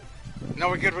 No,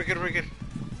 we're good.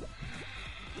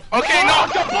 Okay, no,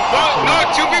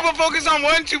 2 people focus on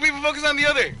one, 2 people focus on the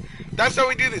other. That's how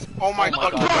we do this. Oh my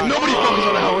fucking god. Nobody focus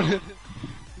on that one.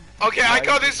 Okay, I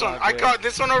call this one. I call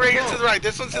this one over here to the right.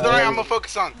 This one to the right, I'm gonna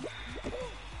focus on.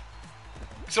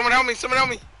 Someone help me.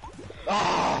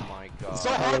 Oh my god. So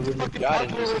hard to fucking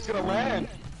calculate where it's gonna land.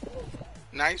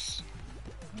 Nice.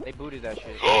 They booted that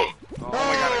shit. Oh my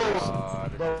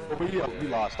god. Bro, we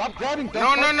lost. Stop grabbing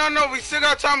No, we still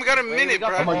got time. We got a minute,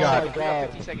 bro. Oh my god.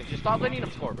 50 seconds. Just stop letting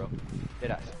them score, bro.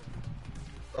 Deadass.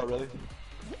 Oh, really?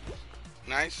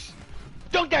 Nice.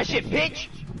 Dunk that shit, bitch!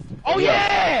 Oh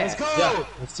yeah! Let's go! Yeah,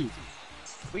 let's do.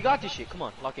 We got this shit. Come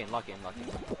on, lock in, lock in, lock in.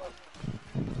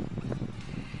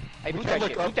 Hey, boot can't that look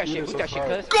shit, up boot that shit, either, boot so that shit,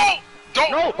 sorry. cuz. Go!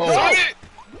 Don't! No, Oh. no! It.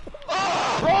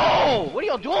 Bro! What are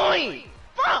y'all doing?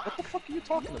 Fuck! What the fuck are you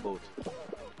talking about?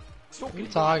 What are you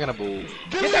talking about? No,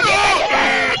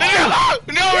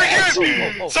 we're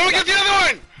good! Oh, Someone get the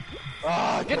other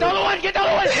one! Get the other one! Get the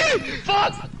other one!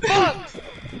 Fuck! Fuck!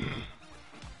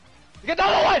 Get the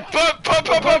other one!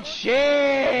 Pop! Good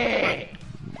shit!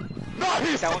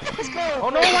 Nice! Let's go! Oh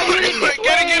no, why you didn't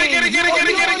Get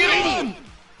it!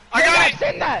 I got it!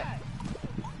 Send that!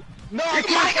 No, I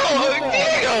can't!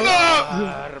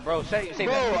 No! Bro, say Bro,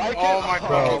 that. I can't! Oh my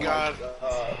fucking god.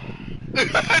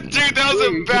 Dude, that was a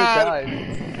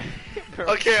bad.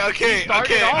 Okay.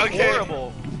 Started off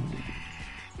horrible.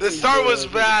 The start was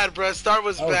bad, bro. Start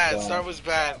was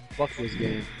bad. Fuck this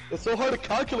game. It's so hard to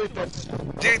calculate that.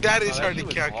 Dude, that is Oh, hard to shit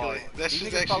was calculate. hard. That These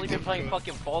shit's niggas probably actually been playing difficult.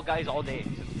 fucking Fall Guys all day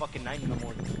since fucking 9 in the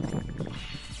morning.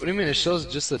 What do you mean? It shows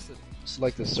just the, it's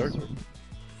like the circle.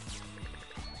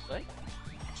 What?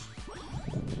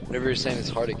 Whatever you're saying is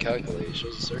hard to calculate. It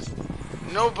shows the circle.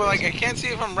 No, but like I can't see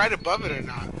if I'm right above it or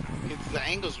not. The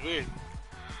angle's weird.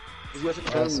 You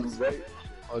guys are right?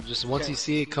 Oh, just once you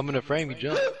see it come in a frame, you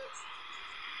jump.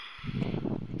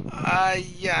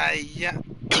 Yeah.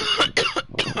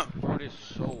 Bro, it is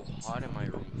so hot in my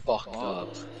room. Fucked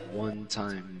up. One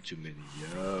time too many.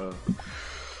 Yeah.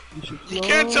 You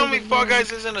can't tell me Fall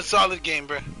Guys isn't a solid game,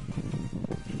 bro.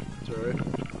 It's alright.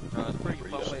 No, it's pretty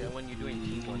fun when you're doing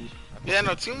team ones. Yeah,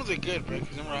 no, team was good, bro.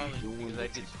 Cause I'm wrong. Because I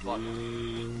did fuck.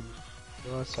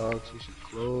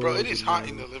 Bro, it is hot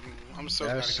in the living room. I'm so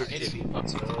glad I got It is AC.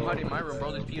 fucking hot in my room,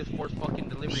 bro. This PS4's fucking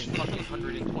delivering fucking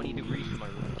 120 degrees in my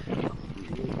room.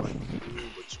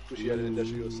 She had an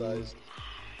industrial size.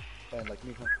 And like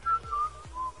me, huh?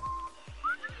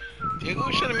 Diego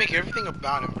was trying to make everything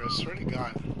about him, bro. Swear to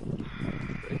God.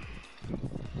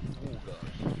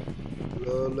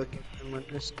 Look at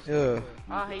yeah.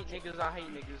 I hate niggas, I hate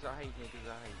niggas, I hate niggas,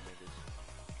 I hate niggas.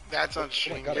 That's on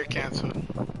stream. You're canceled.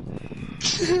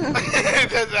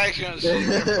 That's actually on stream.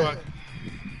 You're fucked.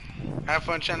 Have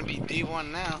fun trying to be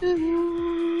D1 now.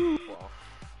 Well,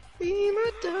 Be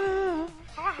my dog.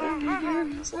 Let me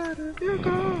live inside of your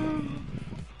girl.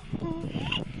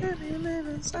 Let me live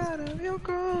inside of your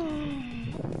girl.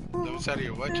 Live inside of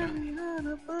your what, John? Let me run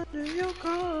up under your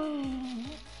girl.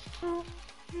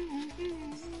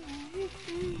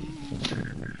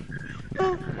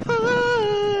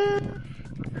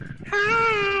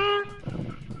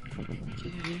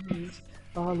 Kisses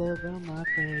all over my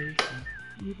face.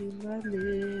 You do not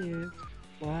live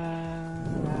while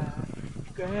I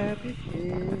grab your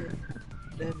head.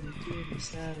 Let me get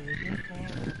inside of your car.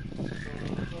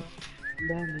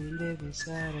 Let me live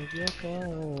inside of your car.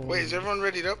 Wait, is everyone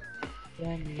ready up?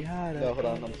 Let me hide No, hold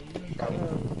on.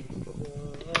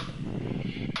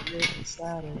 live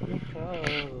inside of your car.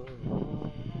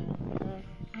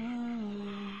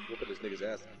 Whoop at this nigga's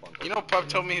ass. You know, Pup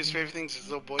told me his favorite things is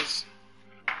little boys.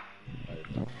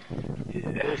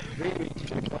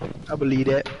 I believe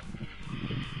that.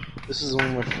 This is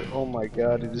one of my. Oh my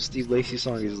god, dude, this Steve Lacy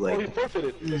song is Oh, he like.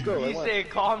 forfeited. Let's go. you say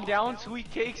calm down, sweet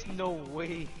cakes? No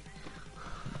way.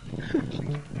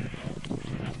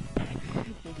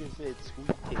 Nigga said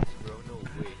sweet cakes, bro. No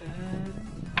way.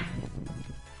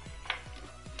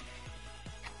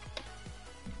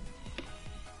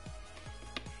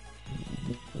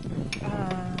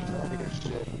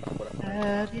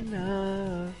 Had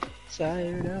enough,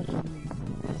 tired of me.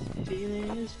 This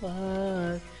feeling is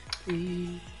fun.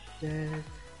 We dead,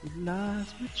 we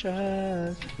lost my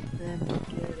trust. Let me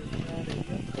get out of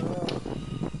your car.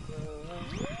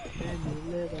 Let me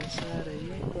live outside of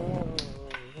your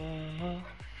car.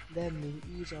 Let me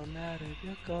ease on out of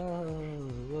your car.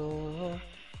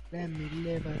 Let me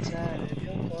live outside of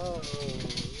your car.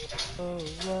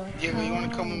 Diego, you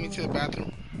wanna come with me to the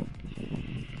bathroom?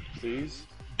 Please.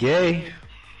 Gay.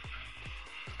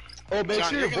 Oh, make John,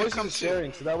 sure you're your gonna voice come is too.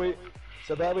 sharing, so that way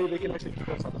they can actually put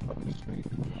us on the fucking screen.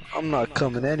 I'm not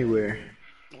coming anywhere.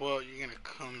 Well, you're gonna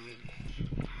come.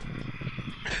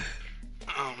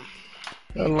 I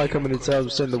don't like how many times I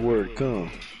send the word come.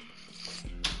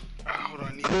 Hold on,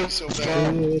 I need you so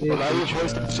bad. Allow your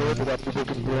voice to share so that people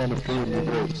can hear on the screen your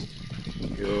voice.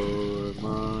 You're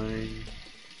mine.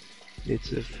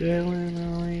 It's a feeling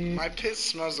only. My piss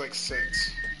smells like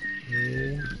sex.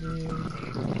 Look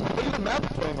at the map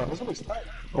playing on. This one looks tight.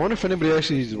 I wonder if anybody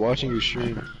actually is watching your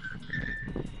stream.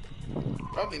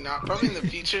 Probably not. Probably in the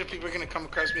future, people are gonna come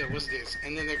across me at what's this,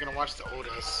 and then they're gonna watch the old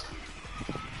us.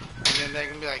 And then they're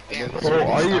gonna be like, damn. This Oh,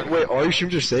 already started. wait, all your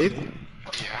streams are saved?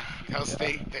 Yeah, they'll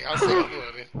stay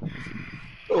uploaded.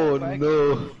 Oh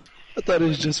no. I thought it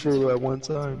was just for that one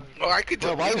time. Oh, I could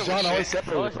delete Why is them John and always shit.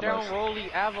 separated Bust from down, us?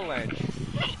 Rolly Avalanche.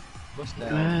 Bust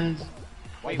down. Man.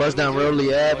 Wait, Bust what down, do we do? Rolly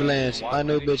Wait, Avalanche. what? My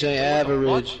new bitch ain't Wait, what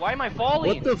the average. fuck? Why am I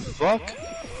falling? What the fuck?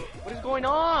 What is going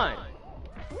on?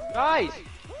 Guys!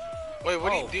 Wait,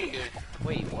 what Oh. do you do here?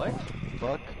 Wait, what?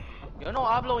 Fuck. Yo no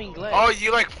hablo inglés. Oh,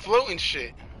 you like floating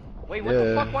shit. Wait, what the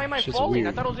Yeah, fuck? Why am I shit's falling? I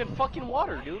weird. thought I was in fucking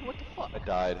water, dude. What the fuck? I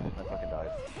died. I fucking died.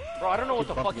 Bro, I don't know what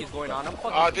the fuck is going on. I'm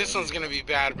fucking. Oh, this one's gonna be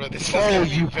bad, bro. This one's Oh, gonna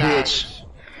be you bad. bitch.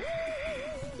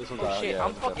 This one's Oh out, shit, yeah,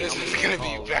 I'm fucking. This is gonna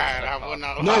be Oh, bad. that's I will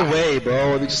not No lie. way,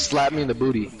 bro. They just slapped me in the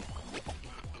booty.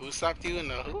 Who stopped you in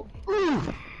the hoop?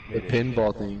 The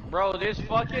pinball thing. Bro, this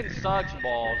fucking sucks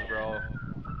balls, bro.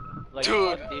 Like,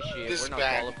 Dude, fuck this shit. this We're not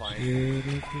bad.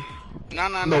 qualifying. No,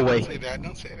 No way. Don't say that.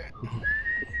 Don't say that.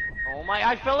 Oh my,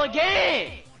 I fell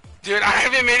again! Dude, I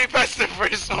haven't made it past the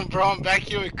first one, bro. I'm back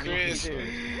here with Chris. Dude.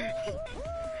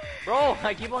 Bro,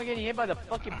 I keep on getting hit by the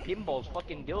fucking pinballs,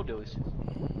 fucking dildos.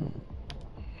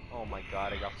 Oh my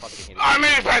god, I got fucking hit. I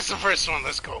made it past the first one.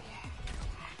 Let's go.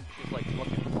 It's like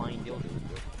fucking flying dildos,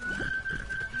 bro.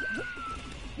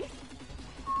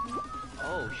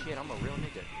 Oh shit, I'm a real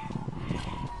nigga.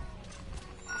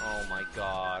 Oh my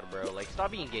god, bro. Like,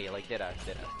 stop being gay. Like, deadass.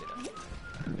 Wait,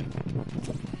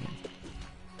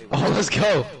 Oh, let's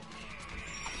go.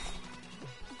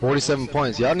 47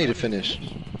 points. Y'all need to finish.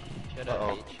 Shut up,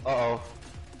 Uh-oh. bitch. Uh-oh.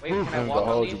 Wait, I'm can I gonna walk on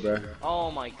hold you, these? bro. Oh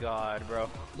my god, bro.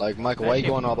 Like, Michael, That why you shit-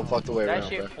 going all the fuck the way That around,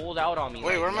 shit bro? pulled out on me.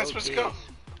 Wait, like, where am I no supposed to diss. go?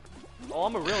 Oh,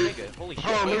 I'm a real nigga. Holy shit.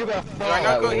 Oh, look at that Do I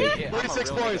not go Wait, here? Shit, I'm a 36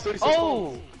 real points, nigga. 36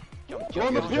 Oh! Go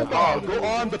on the pinball. Go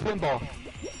on the pinball.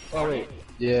 Oh, wait.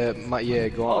 Yeah,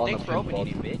 go Oh, on thanks the for opening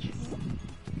pinball. it, bitch.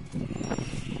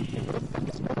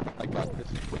 I got this.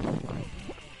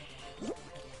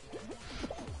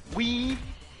 Wee!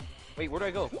 Wait, where do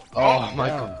I go? Oh,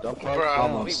 Michael. Dump Bruh. Wait,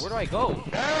 Almost. where do I go?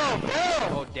 Down,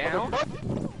 down! Oh, down?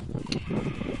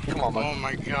 Come on, Oh Michael.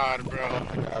 my god, bro.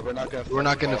 We're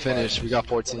not gonna finish. We got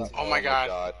 14. Oh my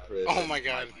god. Chris. Oh my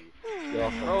god. Bro,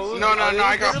 No,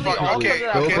 I got literally fucked. all Okay, because of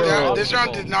that Go, okay, bro. that, this round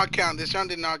obstacle. did not count. This round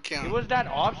did not It count. was that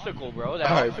obstacle, bro. That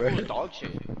Alright, obstacle bro. was dog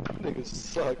shit. Niggas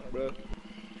suck, bro.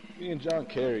 Me and John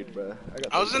carried, bro.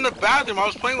 I was in the bathroom. I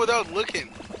was playing without looking.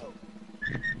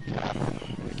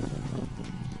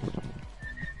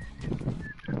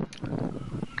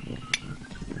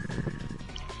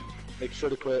 Make sure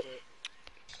to quit.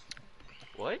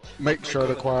 What? Make sure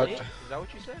to quack. Is that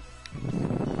what you said?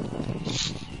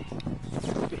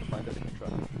 Find it in the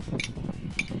truck.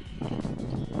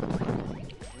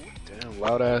 Damn,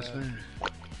 loud ass man.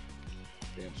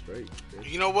 Damn straight. Chris.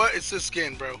 You know what? It's the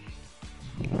skin, bro.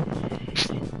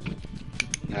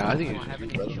 Nah, I think I you don't have should any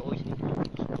be brother. choice.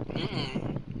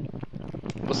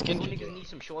 What skin You did you get? niggas need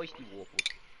some choice to walk with.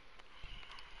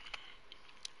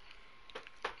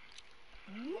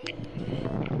 You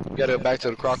gotta go back to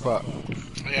the crock pot.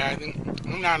 Yeah, I think.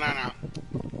 No. I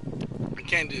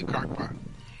can't do the crock pot.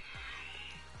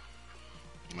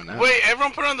 Why not? Wait,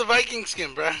 everyone put on the Viking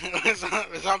skin, bro. Let's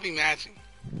not be matching.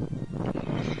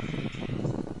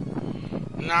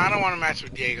 No, I don't want to match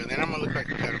with Diego. Then I'm gonna look like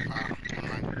a pedophile. Never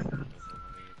mind.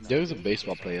 There's a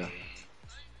baseball player.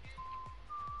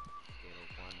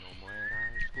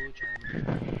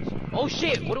 Oh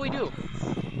shit, what do we do?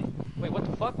 Wait, what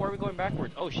the fuck? Why are we going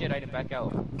backwards? Oh shit, I didn't back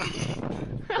out.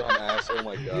 Dumbass, oh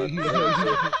my god.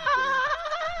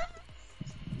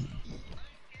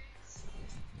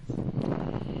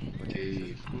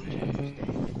 Okay.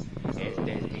 Este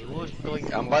es mi gusto.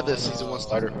 I'm by the season 1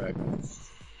 starter pack.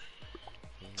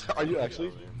 Are you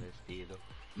actually?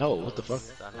 No, what the fuck?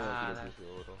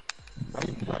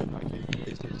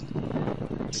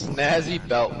 Snazzy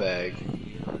belt bag.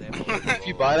 If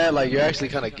you buy that, like, you're actually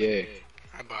kind of gay.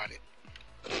 I bought it.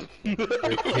 You're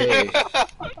gay.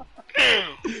 I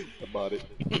bought it.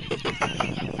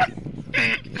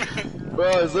 Bro,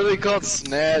 it's literally called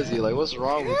Snazzy. Like, what's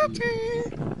wrong with you?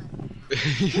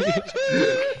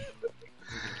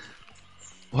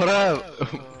 What up?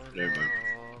 Never mind.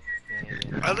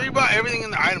 I literally bought everything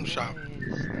in the item shop.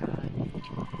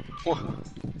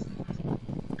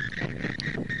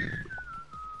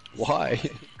 Why?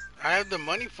 I have the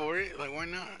money for it. Like, why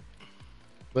not?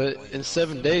 But in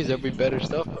 7 days, there'll be better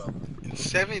stuff, bro. In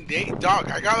 7 days, dog.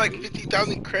 I got like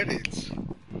 50,000 credits.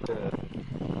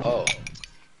 Oh,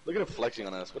 Look at him flexing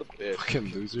on us. What a bitch.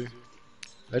 fucking loser.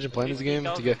 Imagine playing this game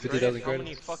to get 50,000 How many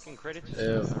credits. fucking credits?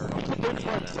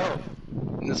 Yeah.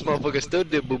 And this motherfucker still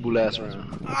did boo boo last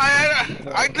round.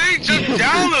 I think just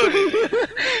downloaded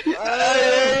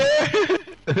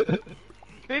it.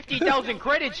 50,000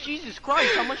 credits, Jesus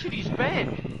Christ, how much did he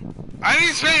spend? I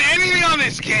didn't spend anything on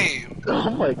this game. Oh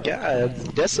my god,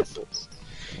 decibels.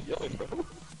 Yo, bro.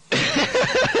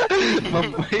 my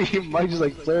mic just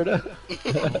like flared up.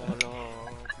 Oh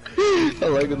no. I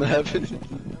like when that happens. No,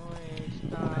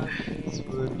 it's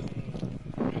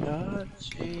not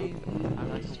changing. I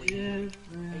like the way. Hey,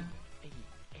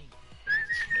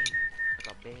 I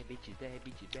got bad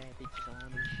bitches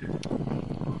on this shit.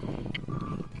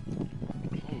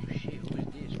 Oh shit, who is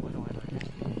this? Why do I not have it?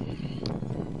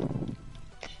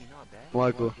 She not bad?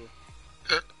 Michael,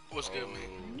 What's good, man?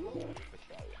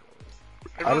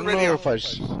 I don't know if I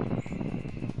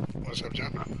What's up,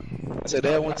 John?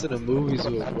 today I went to the movies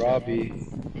with Robbie,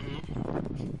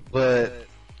 but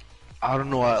I don't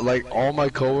know. Like all my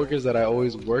coworkers that I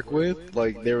always work with,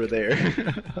 like they were there.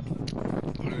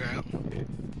 Okay.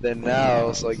 Then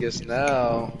now, so I guess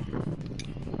now,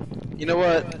 you know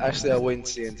what? Actually, I'll wait and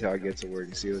see until I get to work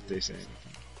and see what they say.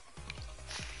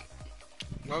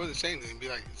 Why would they say anything? Be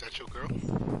like, is that your girl?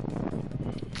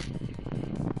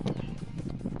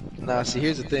 Nah, see,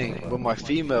 here's the thing. With my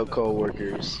female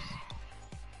coworkers,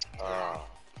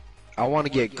 I want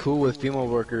to get cool with female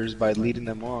workers by leading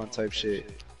them on, type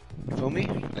shit. You feel me?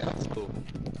 Yeah, that's cool.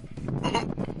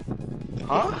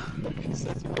 Huh?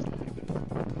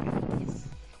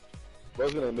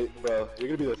 Bro's gonna make, bro,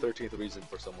 you're gonna be the 13th reason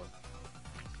for someone.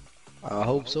 I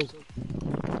hope so.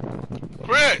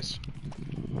 Chris!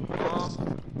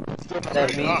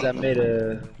 That means I made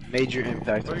a major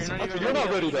impact Bro, on you're not someone. even You're not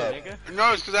ready ready up, to- nigga.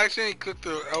 No, it's because I accidentally clicked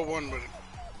the L1 button.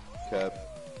 Cap.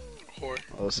 Whore.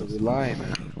 Oh, so we lying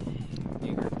now.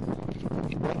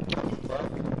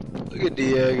 Look at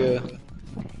Diego.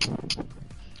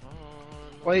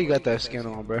 Why you got that skin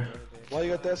on, bruh? Why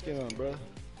you got that skin on, bro?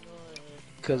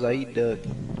 Cause I eat duck.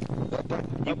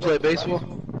 You play baseball?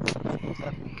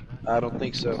 I don't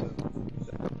think so. I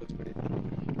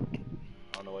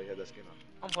don't know why you had that skin on.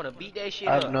 I'm gonna beat that shit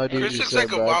I up. have no idea. Chris you looks said,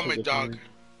 like a bro. I vomit took it dog.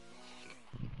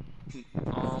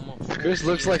 Chris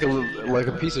looks like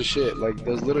a piece of shit. Like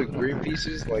those little green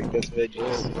pieces, like that's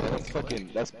veggies. Yeah, that's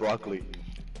fucking, that's broccoli.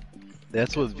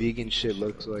 That's what vegan shit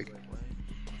looks like.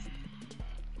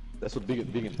 That's what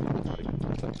vegan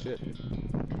looks like shit.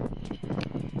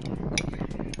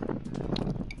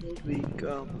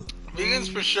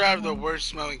 Vegans for sure have the worst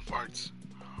smelling farts.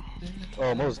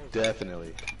 Oh, most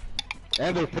definitely.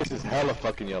 And their piss is hella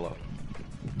fucking yellow.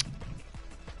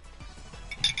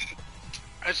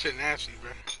 That shit nasty,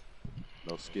 bro.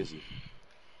 No skizzy.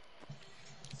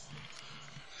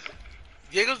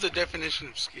 Diego's the definition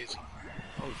of skizzy.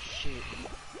 Oh shit.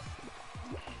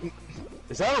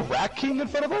 Is that a rat king in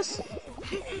front of us?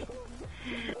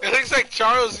 It looks like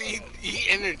Charles E.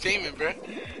 Entertainment, bro.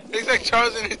 It looks like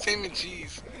Charles Entertainment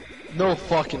cheese. No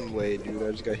fucking way, dude.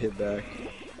 I just got hit back.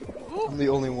 I'm the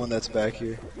only one that's back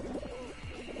here.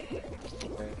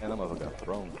 And I'm gonna got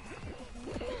thrown.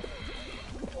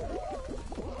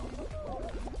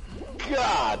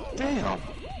 God damn!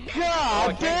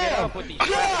 God damn!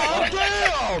 God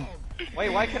damn! Wait,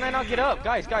 why can I not get up?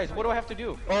 Guys, what do I have to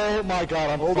do? Oh my god,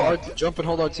 I'm Hold fucked. on, jump and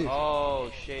hold on too. Oh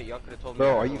shit, y'all could have told me. Bro,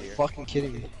 that are you earlier. fucking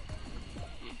kidding me?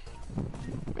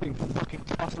 Getting fucking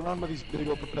tossed around by these big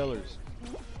old propellers.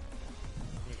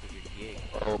 Yeah.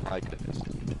 Oh my goodness.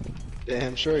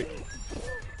 Damn straight.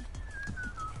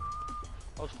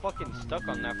 I was fucking stuck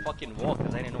on that fucking wall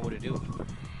because I didn't know what to do.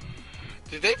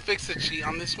 Did they fix the cheat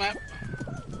on this map?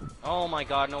 Oh my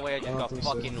god, no way, I just I don't got think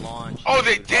so. fucking launched. Oh,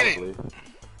 they didn't!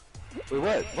 Wait,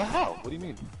 what? What? How? What do you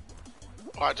mean?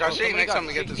 Watch, I'll show you next time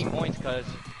we get this 60 one. points, cuz.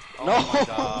 Oh No. my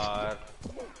god.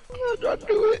 Don't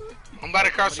do it. I'm about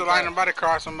to cross the line, I'm about to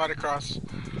cross. Oh my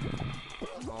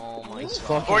god.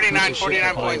 Fucking 49 piece of shit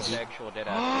 49 for points. Posey. Actual dead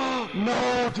ass.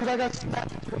 No, dude, I got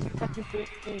snapped for the fucking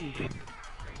thing.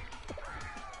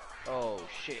 Oh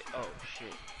shit, oh shit.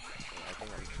 Yeah, I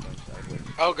think I'm going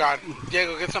sideways. Oh god.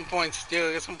 Diego, get some points.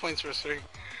 Diego, get some points for us, three.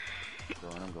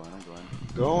 I'm going.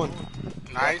 Going.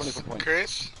 Nice, 24 points.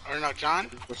 Chris. Or no, John.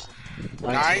 Nice.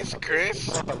 Nice, Chris.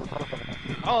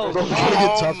 Oh, Bro, shit. you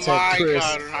get Oh top 10, my Chris.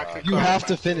 god, we're not gonna You qualify. have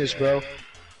to finish, bro.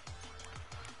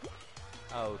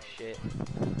 Oh shit.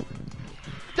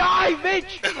 Die,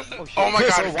 bitch! Oh shit. Oh my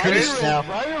Chris, god, why Chris. now?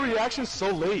 Why are your reactions so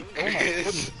late? Oh my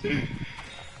Chris. goodness.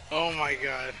 Oh my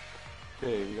god.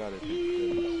 Okay, you got it.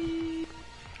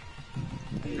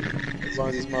 As long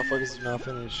as these motherfuckers do not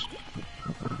finish.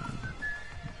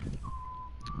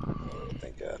 Oh,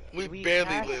 thank God. We We barely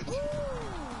passed. lived.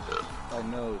 I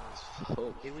know.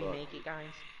 Oh, Did we fuck. make it, guys?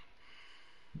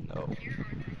 No.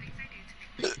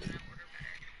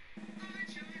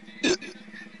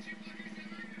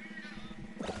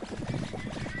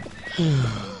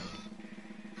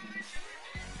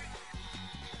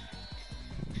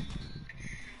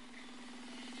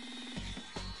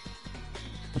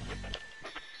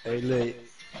 Hey, late.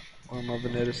 Where are my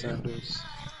Veneta sandals?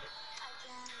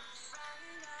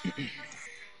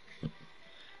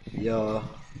 Yo.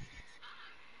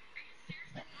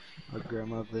 I grabbed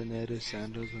my Veneta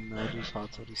sandals and I just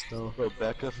hot to the stove. Bro,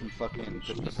 Becca from fucking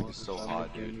Pitch Perfect is so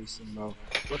hot, dude. What's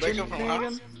your name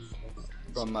again?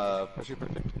 From Pitch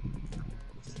Perfect.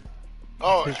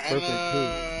 Oh, Pitch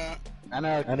Perfect,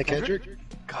 Anna Kendrick?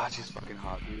 God, she's fucking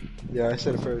hot, dude. Yeah, I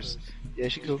said it first. Yeah,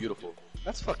 she She's cool. beautiful.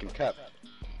 That's fucking cap.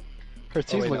 Her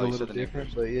teeth wait, look no, a you little said the name different,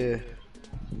 first. but yeah.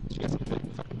 She got some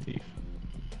big fucking teeth.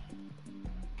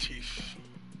 Chief.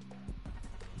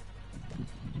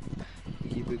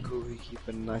 Keep it cool, we keep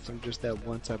it nice. I'm just that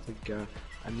one type of guy.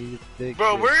 I need it thick.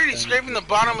 Bro, we're already scraping the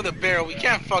bottom of the barrel. We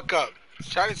can't fuck up.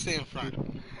 Try to stay in front.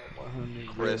 100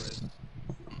 Chris.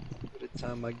 By the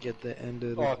time I get the end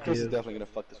of the Oh, Chris is field, definitely gonna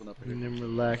fuck this one up here. and then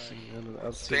relaxing and up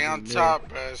to Stay the on middle. top,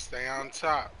 bro. Stay on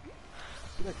top.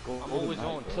 I'm always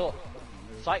on top.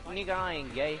 Psych nigga, I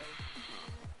ain't gay.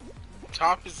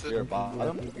 Top is Your the.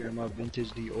 bottom? Get my vintage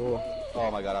Dior.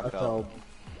 Oh my god, I I fell. felt.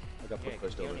 I got Yeah,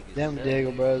 pushed over. Damn,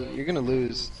 Diego, bro. You're gonna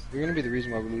lose. You're gonna be the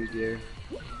reason why we lose, Diego.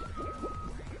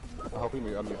 I hope I'm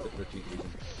your 13th reason.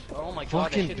 Oh my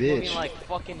god, Fucking that shit's moving bitch. like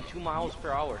fucking 2 miles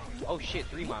per hour. Oh shit,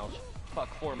 3 miles.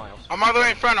 Fuck, 4 miles. I'm all the way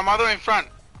in front. I'm all the way in front.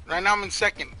 Right now I'm in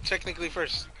second. Technically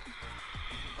first.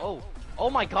 Oh, oh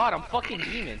my god, I'm fucking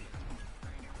demon.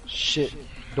 Shit.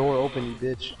 Door open, you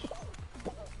bitch.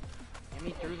 Get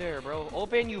me through there, bro.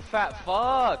 Open, you fat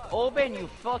fuck. Open, you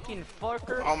fucking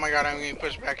fucker. Oh my god, I'm getting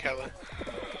pushed back hella.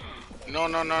 No,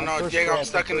 no, no, no. first Diego, I'm class,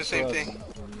 stuck in the first same class. thing.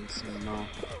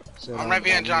 So I'm right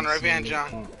behind John, right behind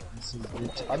John.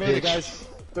 I made it, guys.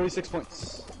 36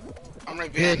 points. I'm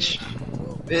right behind. Bitch.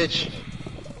 Bitch.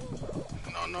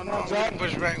 No, no, no. I'm getting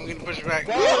pushed back. I'm getting pushed back.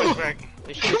 I'm getting pushed back.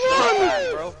 This shit's so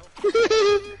bad, bro.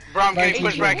 Bro, I'm getting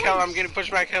pushed back hella. I'm getting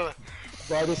pushed back hella.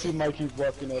 Bro, I just see Mikey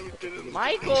walking up.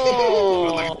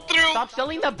 Michael! Through. Stop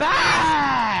selling the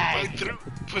bag! Right through.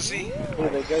 Pussy. Oh,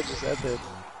 that guy just had that.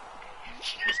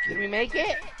 Did we make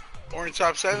it? Orange top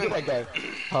Look 7. at that guy.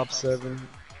 Top 7.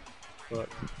 Fuck.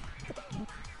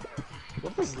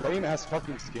 What this lame ass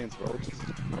fucking skins, bro? Jesus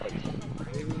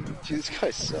Christ. Dude, this guy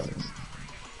sucks.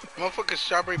 Motherfucker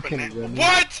strawberry banana. run.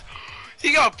 What?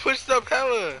 He got pushed up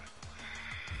hella.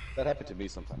 That happened to me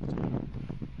sometimes.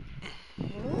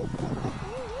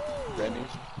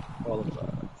 Grammys? All of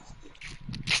that.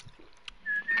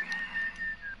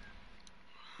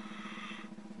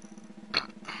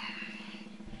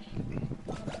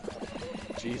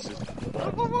 Jesus.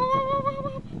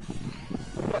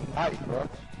 Night, bro.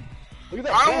 Look at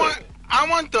that. I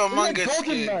want the Look Among at that Us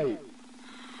golden skin. knight.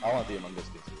 I want the Among Us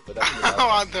skin, but that's in the I battle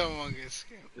want pass. the Among Us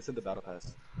skin. It's in the battle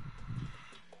pass.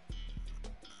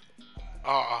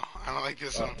 Oh, I don't like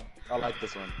this one. I like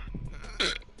this one.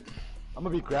 I'm gonna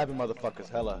be grabbing motherfuckers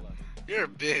hella. You're a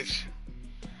bitch.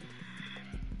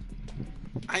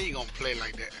 How you gonna play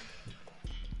like that?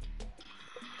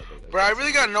 Bro, I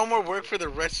really got no more work for the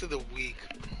rest of the week.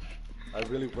 I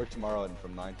really work tomorrow and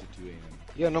from 9 to 2 a.m.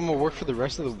 You got no more work for the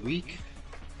rest of the week?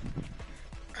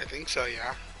 I think so,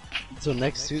 yeah. Until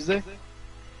next Tuesday?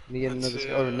 You get another,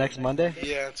 Until- or next Monday?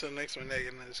 Yeah, until next Monday. I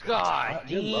get another skin. God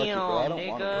You're lucky, bro. I damn, don't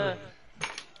wanna nigga.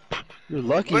 work. You're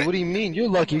lucky? What? What do you mean? You're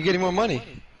lucky. You're getting more money.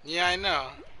 Yeah, I know.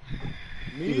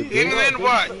 Me? Even then,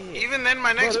 what? Even then,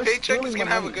 my next they're paycheck stealing is gonna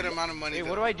my have a money. good amount of money. Hey, though.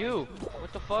 what do I do?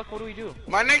 What the fuck? What do we do?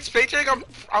 My next paycheck,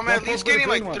 I'm at Jump least over the getting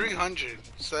like green one. 300,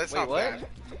 so that's Wait, not what? bad.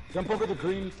 Jump over the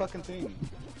green fucking thing.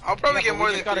 I'll probably Yeah, get but more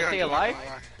we than just gotta 300. stay alive? not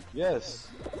gonna lie. Yes.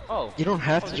 Oh. You don't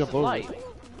have Oh, to this jump is over. light.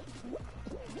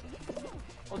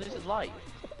 Oh, this is light.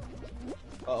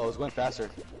 Uh-oh, it's going faster.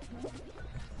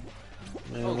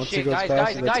 Man, Oh once shit, it goes guys,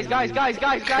 faster, that's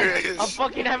gonna be- Chris. I'm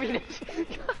fucking having it.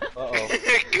 Uh-oh.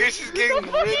 Chris is getting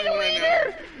The fucking ridden right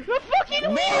wiener! The fucking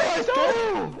wiener!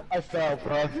 No! I fell,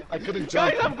 bro. I couldn't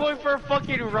jump. Guys, I'm going for a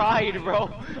fucking ride, bro.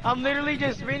 I'm literally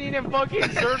just spinning in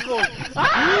fucking circles.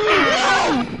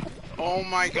 Ah! now. Oh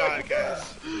my god,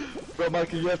 guys. Bro,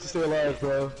 Mikey, you have to stay alive,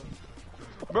 bro.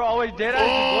 Bro, I was dead. I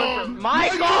was going for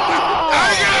Michael. How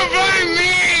you gonna blame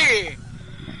me?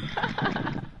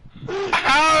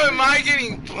 How am I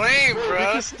getting blamed, We bro?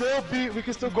 can still beat. We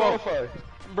can still qualify.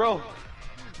 Bro,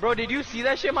 did you see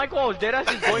that shit, Michael? I was dead. I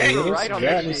was going Hey, for a this ride on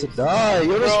rat that needs to shit. die.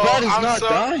 Yo, this rat is not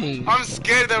dying. I'm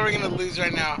scared that we're gonna lose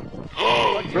right now.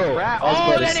 Bro, Rat. I was Oh,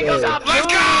 about to that nigga say- got Let's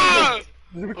blue. go!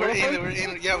 Did we We're qualify? in, we're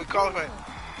in. Yeah, we qualified.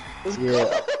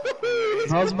 Yeah.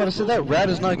 I was about to say that rat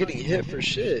is not getting hit for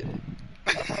shit.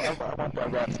 I want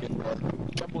that rat skin, bro.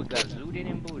 That boy got zooted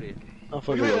and booted. I'm Look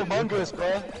fucking at with Among Us,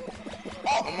 bro.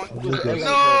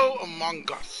 No, Among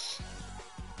Us.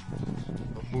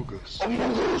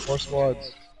 Amogus. More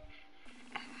squads.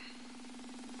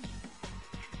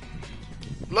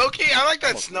 Low-key, I like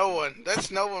that snow one. That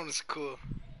snow one was cool.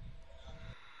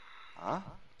 Huh?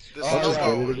 The I'll just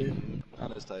snowball get it one. again.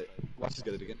 That is tight. Watch us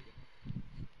get it again.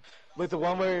 Like the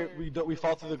one where we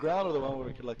fall through the ground, or the one where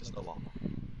we collect the snowball?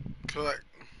 Collect.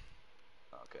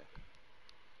 Okay.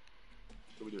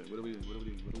 What are we doing? What are we doing? What are we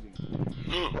doing? What are we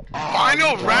doing?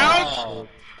 Final round?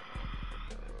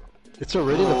 It's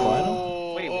already the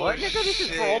final? Wait, what, nigga? This is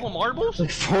for all the marbles? Like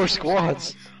 4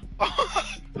 squads. Like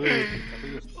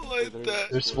that.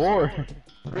 There's 4.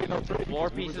 4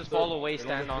 pieces fall away,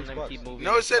 stand on them, keep moving.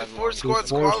 No, it said 4 There's squads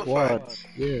 4 qualified. squads.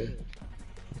 Yeah.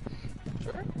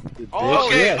 Oh,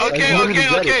 Okay, Yes, I okay, wanted to okay,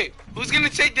 get okay. Who's gonna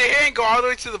take the hit and go all the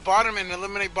way to the bottom and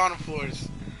eliminate bottom floors?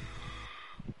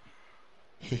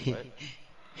 it.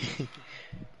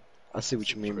 I see what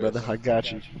you mean, brother. I got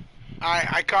you.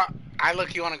 I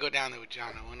look, you wanna go down there with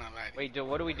John, we're not lying. Wait, dude,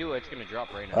 what do we do? It's gonna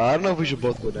drop right now. I don't know if we should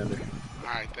both go down there.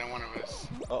 Alright, then one of us.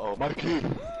 Uh-oh, my key.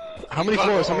 How many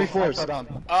floors? How many floors?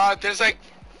 There's like,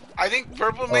 I think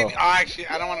purple maybe. Oh, actually,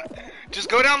 I don't wanna. Just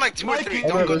go down like 2 or 3.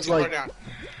 Don't go too far down.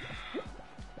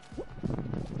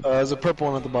 There's a purple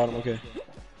one at the bottom, okay.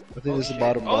 I think there's the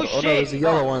bottom. Oh, Oh no, shit. there's a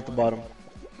yellow one at the bottom.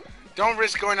 Don't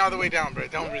risk going all the way down, bro.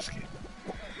 Don't risk it.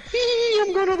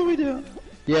 I'm going all the way down.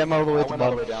 Yeah, I'm all the way at the went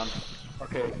all the way bottom. down.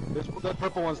 Okay, that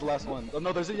purple one's the last one. Oh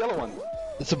no, there's a yellow one.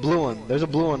 It's a blue one. There's a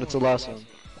blue one. It's the last one.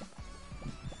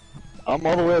 I'm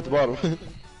all the way at the bottom.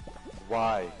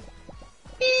 Why?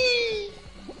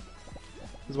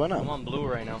 Cause why I'm not? on blue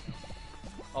right now.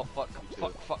 Oh, fuck.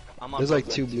 I'm on There's like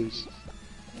purple. 2 blues.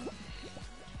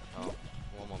 Oh, well,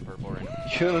 I'm on purple right now.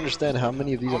 You don't understand how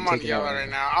many of these I'm I'm on taking yellow out. right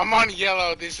now. I'm on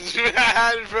yellow. This is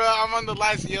bad, bro. I'm on the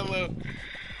last yellow.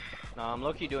 No, I'm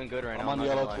low-key doing good right now. I'm on not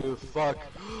gonna yellow lie. too. Fuck.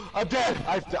 I'm dead.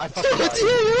 I fucking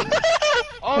died.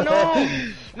 Oh, no!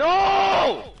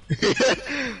 No!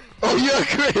 Oh yeah,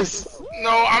 Chris!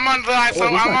 No, I'm on the last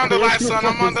one. I'm on the last one.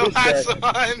 I'm on the last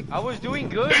one. I was doing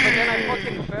good, but then I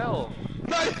fucking fell.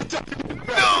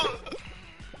 No!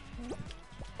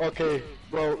 Okay,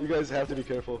 bro, you guys have to be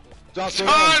careful. John, stay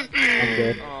John! I'm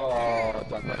dead. Oh,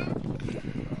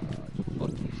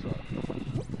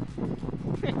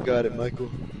 John, Got it, Michael.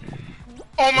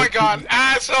 Oh my god,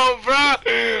 asshole, bro!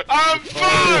 I'm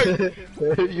fucked!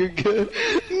 You're good.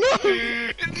 No!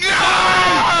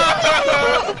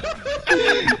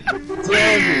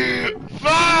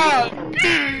 Fuck!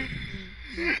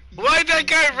 Why'd that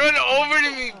guy run over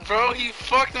to me, bro? He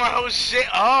fucked my whole shit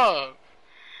up.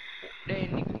 That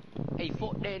nigga. Hey,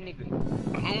 fuck that nigga.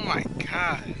 Oh my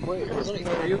god. Wait, there's only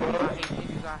 3 of I them? hate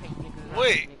niggas, I hate niggas.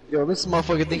 Wait, Yo, this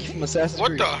motherfucker think he's from Assassin's what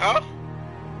Creed. the hell?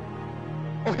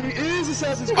 Oh, he is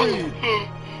Assassin's Creed!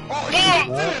 Fuck!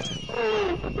 What?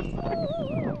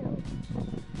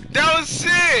 That was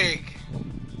sick!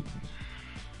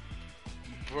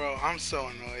 Bro, I'm so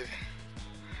annoyed.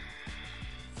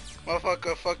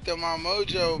 Motherfucker fucked up my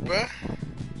mojo, bruh.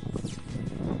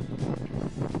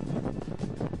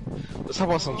 Let's talk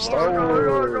about some Star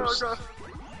Wars.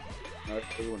 No,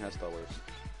 everyone has Star Wars.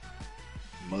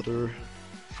 Mother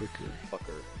fricker.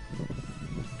 Fucker.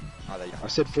 Ah, there you I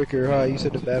said fricker, huh? You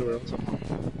said the bad word.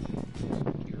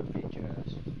 You're a bitch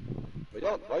ass.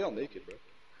 Why y'all naked, bro?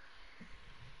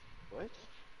 What?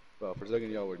 Well, for a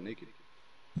second y'all were naked.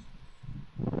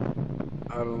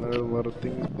 I don't know a lot of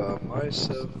things about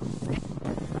myself.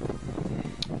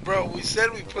 Bro, we said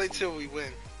we play till we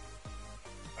win.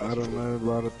 I don't know a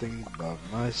lot of things about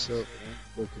myself.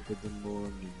 Wake up in the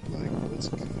morning like what's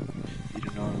good.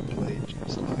 Eating on a plate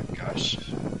just like I should.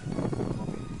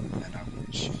 And I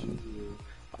wish you would.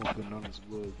 Walking on this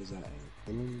wood cause I ain't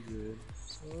feeling good.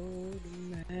 So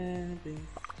demanding.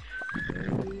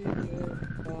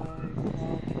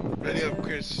 Ready up,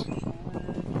 Chris.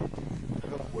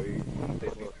 Wait,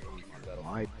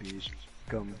 My bitch,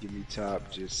 come give me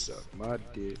top, just suck my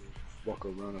dick. Walk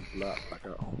around the block like I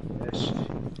own that shit.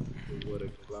 But what a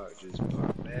clock, just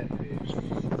pop that bitch.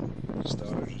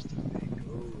 Stars just to make a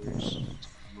wish.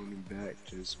 Moving back,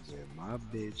 just with my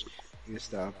bitch. You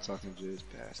stop talking, just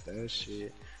past that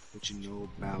shit. What you know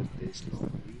about this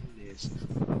loneliness?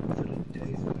 Up to the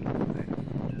days that I'm laying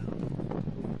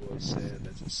down. The boy said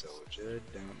that's a soldier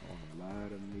down on a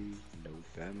lot of me. No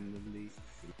family.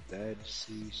 With that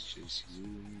deceased, just you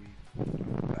and me.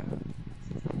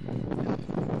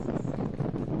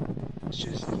 It's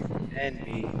just you and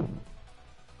me.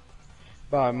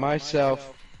 By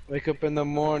myself. Wake up in the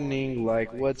morning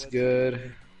like what's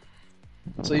good.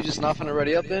 So you just not finna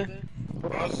ready up then? I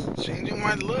was changing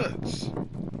my looks.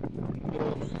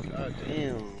 God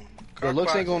damn. Your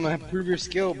looks ain't gonna prove your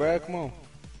skill, bruh. Come on.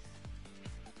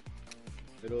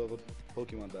 middle of a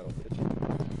Pokemon battle, bitch.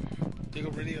 Take a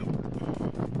ready up.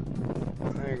 I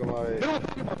ain't gonna lie. Middle of a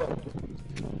Pokemon battle.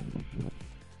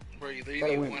 Bro, you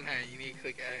literally need one hand. You need to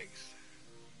click X.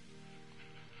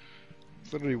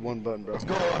 It's literally one button, bro. Let's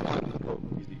go.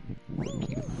 Easy.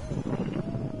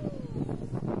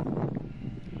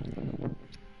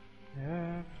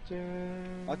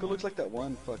 Michael looks like that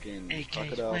one fucking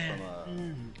crocodile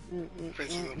from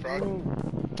Princess and the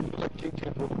Frog. like King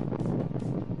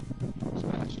Kong.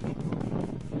 Smash.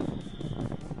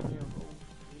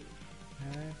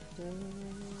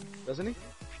 Doesn't he?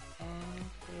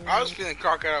 I was feeling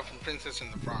crocodile from Princess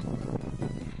and the Frog.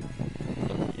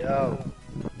 Yo.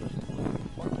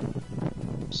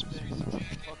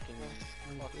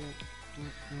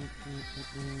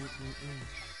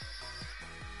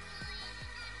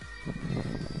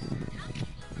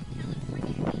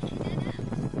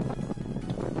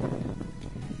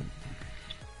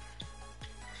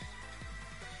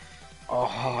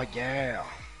 Oh yeah.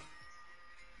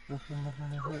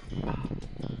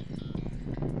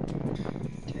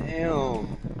 Damn.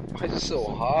 Why is it so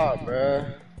hot,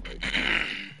 bruh?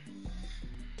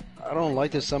 I don't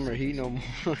like the summer heat no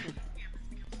more.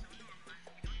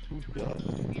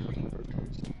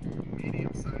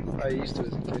 I used to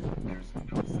as a kid.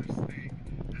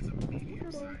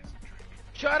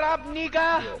 Shut up, nigga!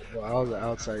 Yeah, well, I was an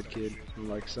outside kid,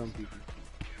 like some people.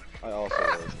 I also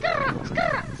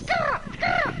was.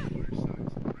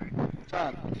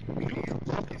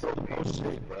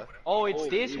 Oh, it's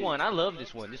this one. I love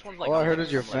this one. This one's like. Oh, I heard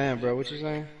it's your fan, bro. What you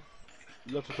saying?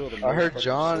 You have to throw the I heard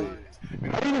John. I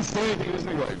didn't even say anything. This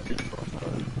nigga like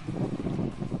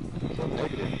so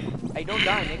negative. Hey, don't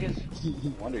die, niggas.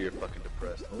 No wonder you're fucking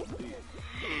depressed.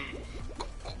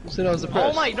 Who said I was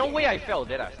depressed? Oh my, no way I fell.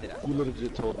 Did I? You literally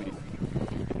just told me.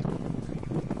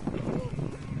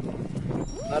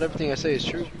 Not everything I say is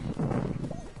true.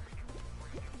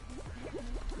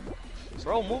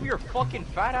 Bro, move your fucking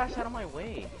fat ass out of my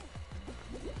way.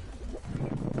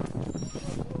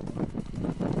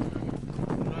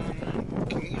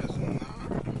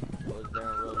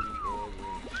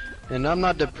 And I'm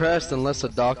not depressed unless a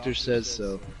doctor says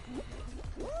so.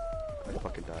 I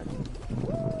fucking died.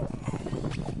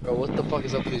 Bro, what the fuck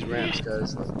is up with these ramps,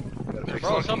 guys? Like,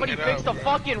 Bro, somebody fix the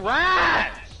fucking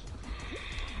rats!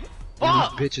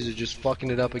 Fuck! These bitches are just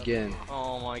fucking it up again.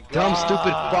 Oh my god. Dumb,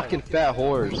 stupid, fucking fat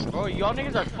whores. Bro, y'all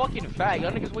niggas are fucking fat.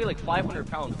 Y'all niggas weigh like 500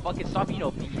 pounds. Fucking stop eating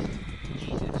obese.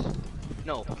 Jesus.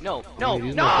 No, no, no,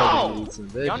 Dude, no! Y'all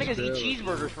Y'all niggas eat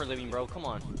cheeseburgers for a living, bro. Come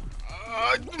on.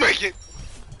 Make it!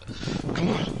 Come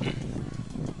on.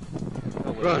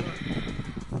 No way. Run.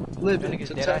 Live Y'all it. niggas It's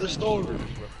dead at ass the eat store.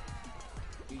 cheeseburgers, bro.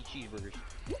 You eat cheeseburgers.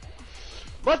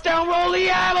 Butt down, roll the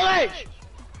avalanche!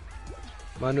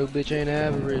 My new bitch ain't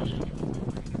average.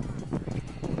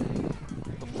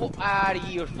 Fuck out of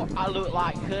here. Fuck, I look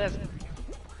like cuz.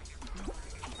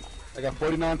 I got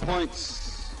 49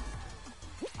 points.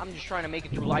 I'm just trying to make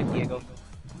it through life, Diego.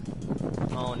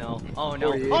 Oh no. Oh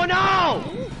no. 48. Oh no!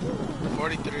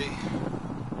 43.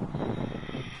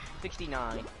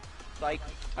 69. Psych.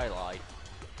 I lied.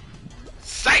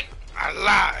 Psych! I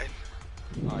lied.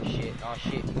 Oh shit. Oh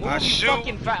shit. Move, I you shoot.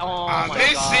 fucking fat. Oh I'm my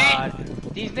missing.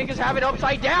 god. These niggas have it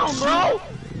upside down, bro!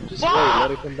 Just wait,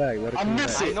 let it come back. Let it come back.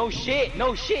 missing. No shit.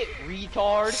 No shit.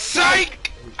 Retard.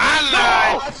 Psych!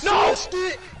 I lied. No!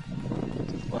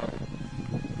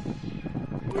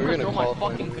 We're gonna throw my qualify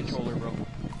fucking anyways. controller, bro.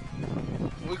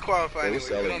 We qualify We're anyway. We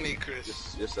selling. don't need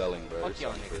Chris. You're selling, bro. Fuck You're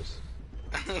y'all selling, niggas.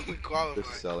 Chris. We Chris qualify.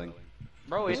 is selling.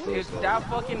 Bro, it's that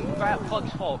fucking fat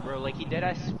fuck's fault, bro. Like, he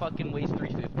deadass fucking weighs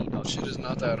 350, dog. Shit is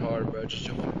not that hard, bro. Just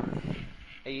jump over.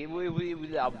 Hey,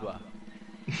 blah, blah.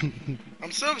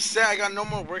 I'm so upset I got no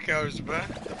more work hours, bruh.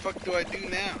 The fuck do I do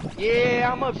now? Yeah,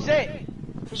 I'm upset.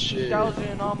 Shit. 2,000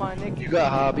 and all my niggas. You got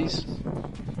hobbies?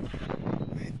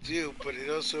 I do, but it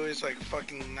also is like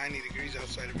fucking 90 degrees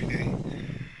outside every day.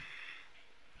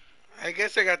 I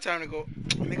guess I got time to go.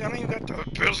 Nigga, I don't even got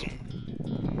the pills.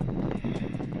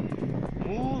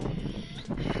 Move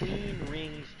clean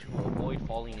rings to avoid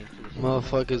falling into the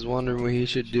Motherfuckers wondering what he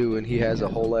should do and he has a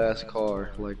whole ass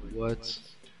car. Like, what?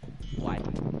 What?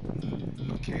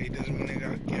 Okay, doesn't mean I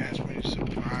got gas money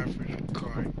supply for the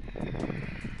car.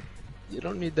 You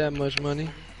don't need that much money.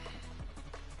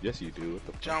 Yes, you do. What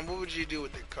the fuck? John, what would you do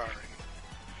with the car?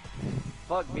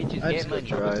 Fuck bitches, I get just go money.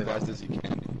 drive. As fast as you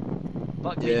can.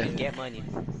 Fuck Yeah. bitches, get money.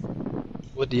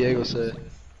 What Diego said.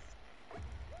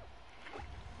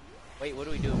 Wait, what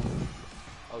do we do?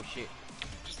 Oh shit.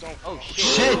 Just don't. Oh shit.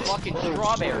 Shit! Fucking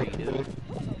strawberry, dude.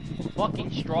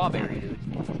 Fucking strawberry, dude.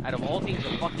 Out of all things,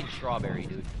 a fucking strawberry,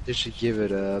 dude. You should give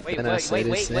it up. Wait, and I wait, say the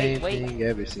wait, same wait. thing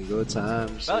every single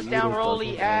time. So Bust you down, the roll the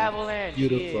fucking avalanche. You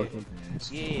the Yeah. fucking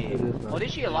Yeah. Oh,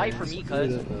 this shit light for me,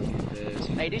 cuz.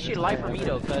 Hey, this shit light for me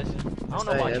though, cuz. I don't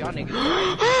know about y'all niggas.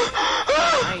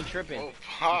 I ain't tripping.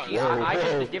 See, I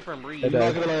just a different breed. I'm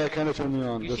not gonna lie, that kind of turned me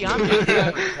on. You see, I'm just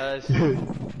different, cuz.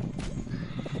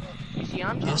 You see,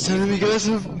 I'm just. Stop sending me guys.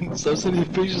 Stop sending me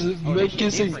pictures of men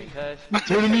kissing.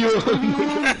 Turning me on.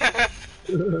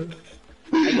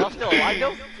 Hey, y'all still alive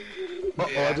though? Oh,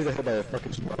 I just got hit by a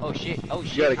fucking spot. Oh shit, oh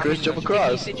shit. You gotta Chris jump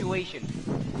across. Situation.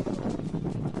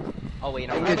 Oh wait,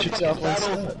 no. Get yourself one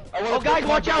shot. Oh guys,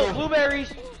 watch out, blueberries.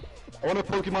 I want a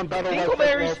Pokemon battle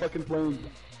Dingleberries. fucking playing.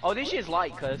 Oh, this shit's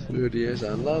light, cuz. Dude, yes, I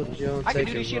love you. I can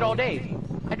do this shit all day.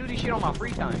 I do this shit on my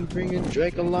free time. Bringing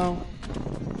Drake along.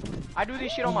 I do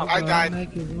this shit on my I free died.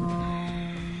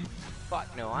 time.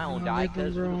 Fuck no, I don't die,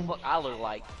 cuz what the fuck I look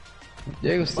like.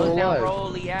 Diego's still Bust down, alive. roll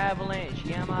the avalanche.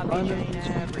 Yeah, my bitch ain't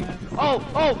average. Oh,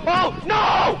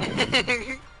 no!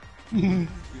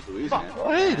 Fuck.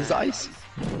 Oh, hey, there's ice.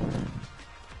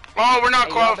 Oh, we're not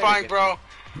Hey, y'all qualifying, better bro.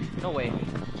 No way.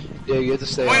 Diego, you have to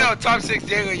stay Wait, no, alive. top 6,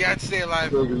 Diego, you have to stay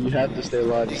alive. Diego, you have to stay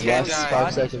alive. These can't last die. 5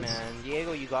 Got this, seconds. man.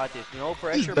 Diego, you got this. No This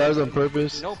pressure. dies on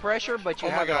purpose. No pressure, but you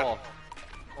Oh my have it God. all.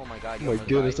 Oh my god. Oh you my almost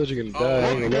goodness, I died. thought you were gonna die. I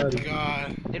Oh ain't my gonna lie to you.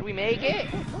 god. Did we make it?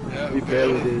 We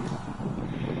barely did.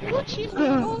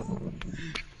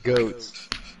 Goats.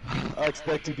 I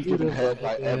expect to be given head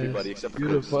by everybody except for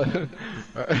Chris. Beautiful.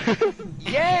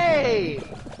 Yay!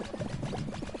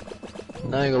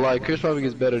 I ain't gonna lie, Chris probably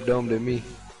gets better dome than me.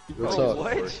 What's Bro, up?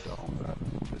 what?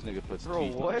 This nigga puts Bro,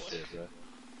 teeth what? on shit, bro.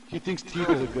 He thinks teeth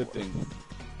is a good thing.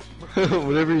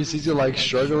 Whenever he sees you like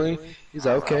struggling, he's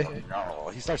like, okay.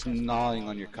 No, he starts gnawing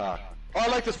on your cock. Oh, I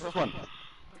like this first one.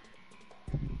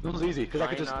 This was easy, because I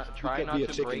could just Try not be a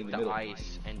to chicken break in the the middle.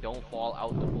 ice and don't fall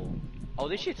out the bowl. Oh,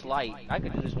 this shit's light. I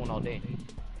could do this one all day.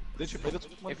 Did you play this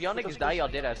one? If y'all niggas die, y'all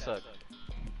dead ass suck.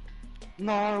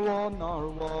 Narwhal,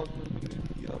 narwhal,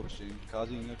 the ocean,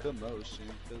 causing a commotion,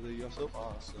 because you're so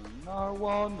awesome.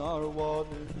 Narwhal, narwhal.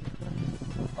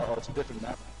 Oh, it's a different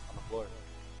map on the floor.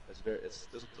 This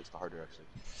one looks harder actually.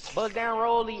 Bug down,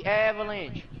 roll the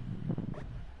avalanche.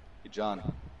 Hey John,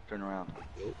 turn around.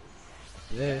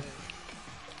 Yeah.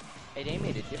 Hey, they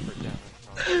made it different down.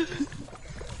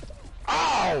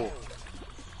 Ow!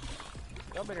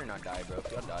 Y'all better not die, bro.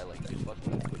 If y'all die, like, just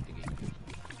fucking quit the game.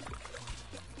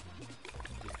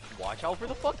 Watch out for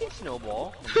the fucking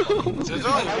snowball. There's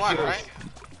only one, right?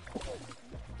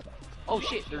 Oh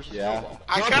shit, there's a Yeah. snowball.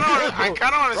 I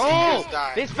kinda wanna see Bro, this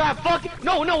die. this fat fucking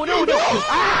no!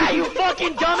 Ah, you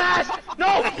fucking dumbass!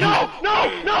 No!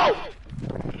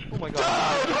 Oh my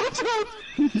god.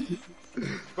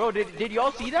 Bro, did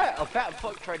y'all see that? A fat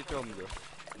fuck tried to throw me, bro.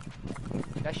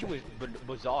 That shit was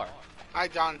bizarre. Hi,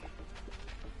 John.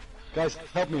 Guys,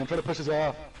 help me, I'm trying to push his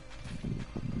off.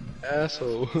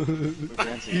 Asshole.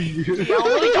 Y'all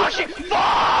really got shit.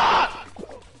 Fuck!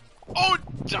 Oh,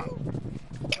 John.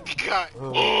 God.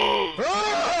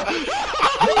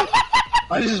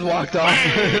 I just walked off.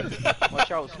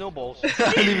 Watch out, snowballs.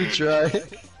 I didn't even try.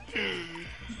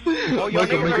 Oh, y'all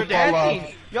Michael, niggas make are it fall off.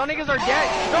 dancing. Y'all niggas are dead.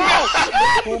 No!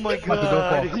 Oh my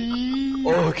god.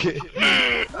 Oh, okay.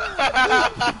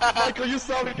 Michael, you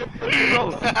saw me get Bro,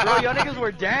 y'all niggas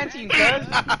were dancing, cuz.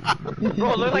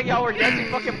 Bro, it looked like y'all were dancing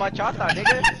fucking bachata,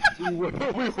 nigga.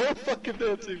 we were fucking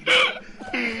dancing, bro.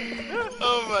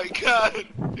 Oh my god.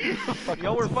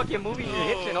 Y'all were fucking moving your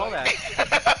hips and all that.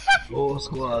 4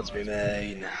 squads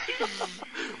remain.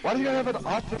 Why do you have an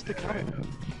autistic helmet?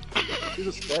 Here's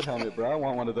a sped helmet, bro. I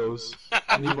want one of those.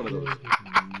 I need one of those.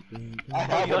 I Oh,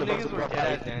 have y'all one of those niggas in were my dead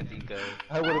life. ass dancing, cuz.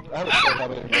 I have a sped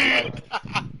helmet in my life.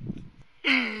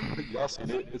 Y'all seen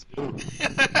it? It's blue.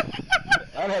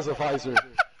 That has a visor.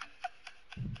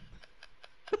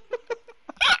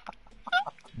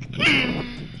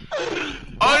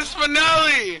 Oh, it's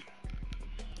finale.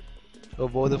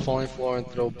 Avoid the falling floor and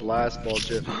throw blast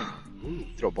balls.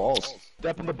 Throw balls.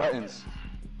 Step on the buttons.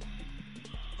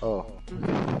 Oh.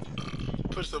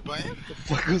 Push the button. The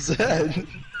fuck was that?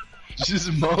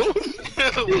 Just moan?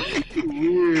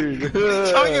 Weird. What are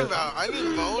you talking about? I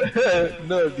didn't moan.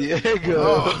 No, Diego.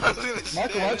 Oh, I was gonna say.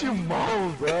 Michael, why'd you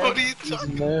moan, bro? What are you This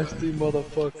talking nasty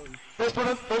motherfucker.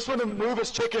 First one to move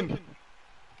is chicken.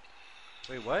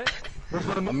 Wait, what? First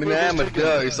one to I move mean, I is am a chicken.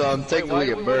 duck, so I'm technically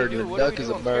Wait, a what bird, do we and do? a duck is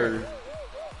a bird.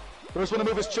 First one to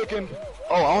move is chicken.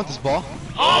 Oh, I want this ball.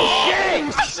 Oh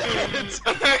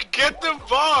shit! Get the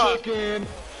ball. Chicken.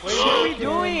 Wait, what are we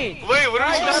doing? Wait, what are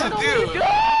we Guys, I supposed don't to know do? what to do!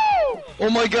 Oh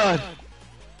my god.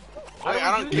 Wait,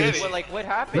 I don't get it. What, like, what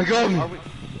happened? They got me. Are we...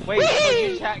 Wait, so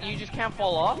you just can't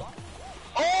fall off?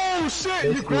 Oh shit!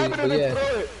 You That's grab it cool, and yeah. then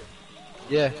throw it.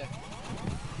 Yeah.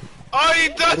 Oh, you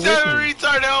touched that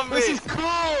retard This is helmet.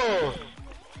 cool.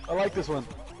 I like this one.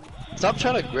 Stop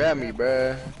trying to grab me,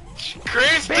 bruh.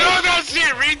 Chris, do that shit,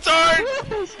 retard!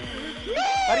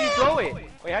 How do you throw it?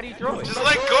 Wait, how do you throw it? Just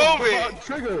let go of it.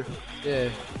 Trigger. Yeah.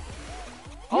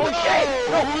 Oh shit!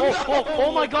 No!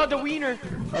 Oh my god, the wiener!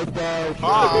 I died.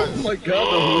 Oh my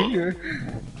god, the wiener.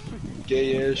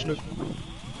 Gay ass snook.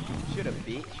 Should have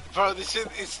bitch. Bro, this shit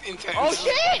is intense. Oh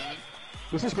shit!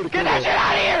 This is pretty Get cool. that shit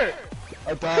out of here!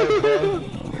 I died, bro.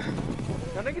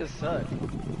 That nigga suck.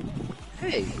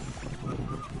 Hey.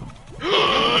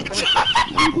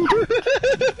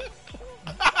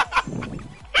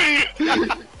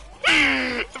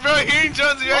 Bro, hearing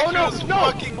John's reaction was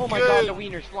fucking Oh my good. god, the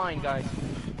wiener's flying, guys.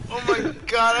 Oh my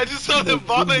god, I just saw the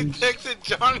ball and texted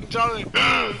John. John like,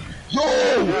 Oh,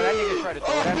 that nigga tried to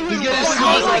throw that. He's getting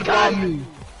Oh suicide my God. by me.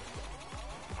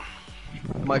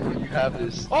 Michael, you have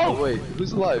this. Oh. Wait,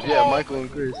 who's alive? Yeah, Michael and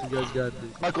Chris, you guys got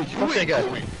this. Michael, you Fuck that guy.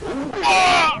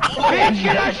 Bitch,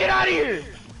 get that shit out of here!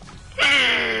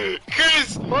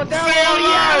 Chris, Put down stay all the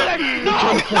alive!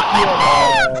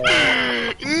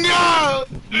 No!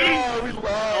 No, we lost.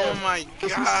 Oh my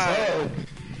This is god. sad.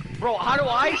 Bro, how do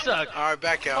I suck? Alright,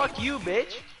 back out. Fuck you,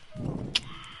 bitch.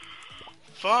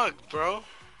 Fuck, bro.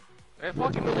 I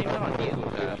fucking blame it on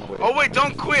Diego. Oh wait,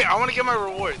 don't quit. I want to get my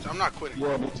rewards. I'm not quitting.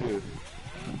 Yeah, me too.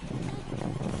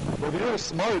 But they're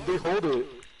smart, they hold it.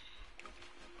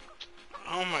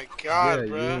 Oh my god, Yeah,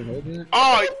 you bro. ain't holding it?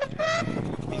 Oh,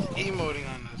 he's emoting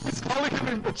on us. It's probably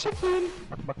coming the chicken.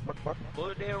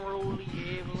 Put down Rolly,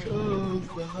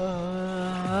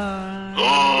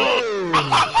 Oh!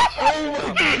 Oh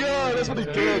my god, that's what he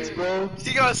gets, bro.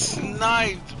 He got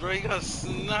sniped, bro. He got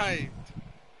sniped.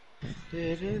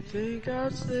 Didn't think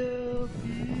I'd still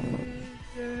be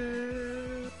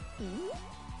there.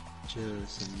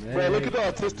 Just a Bro, look at the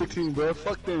autistic team, bro.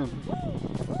 Fuck them.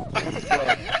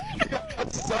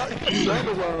 Sorry,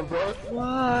 bro.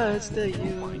 What's the use?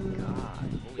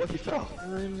 What he fell?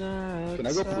 I'm Can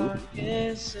I go poop?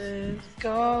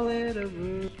 Call it a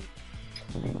root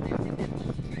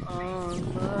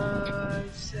on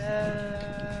myself.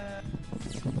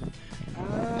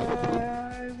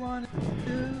 I wanted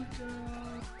to go.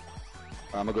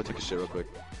 I'm gonna go take a shit real quick.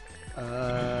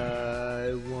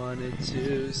 I wanted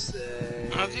to say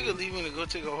I think you leave me to go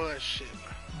take a whole lot of shit.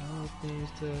 all things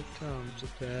that come to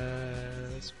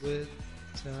pass with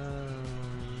time.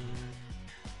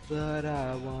 But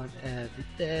I want every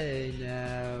day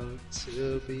now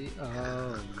to be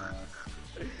alright.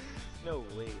 No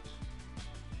way.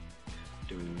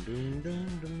 Doom, doom, doom,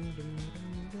 doom, doom,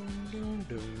 doom, doom,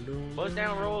 doom, doom, Put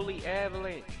down doom. Rolly,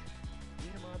 Avalanche.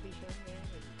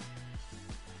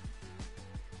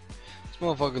 This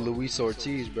motherfucker Luis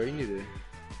Ortiz, bro. You need to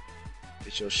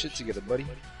get your shit together, buddy.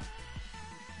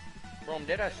 Bro, I'm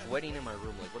dead ass sweating in my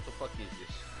room. Like, what the fuck is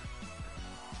this?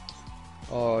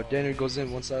 Oh, Daniel goes in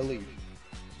once I leave.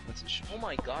 That's a shit. Oh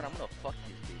my god, I'm gonna fuck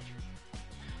this bitch.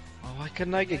 Oh, why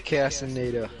couldn't I get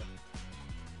Castaneda?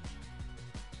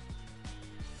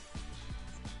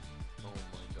 Oh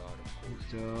my god, of course.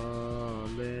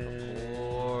 Darling.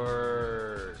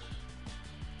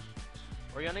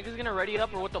 Are y'all niggas gonna ready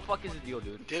up or what the fuck is the deal,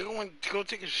 dude? They're going to go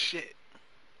take a shit.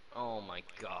 Oh my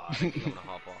god, I think I'm gonna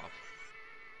hop off.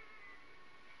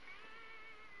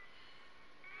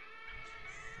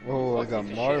 Oh, I got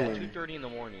Marlon. 2:30 in the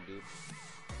morning, dude.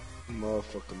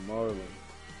 Motherfucking Marlon.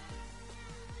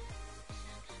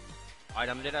 Alright,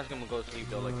 I'm dead ass gonna go to sleep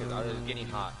though, like, cause I was getting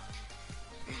hot.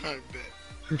 I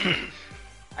bet.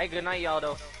 Hey, good night, y'all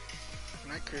though.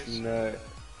 Not Chris. No.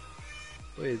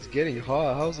 Wait, it's getting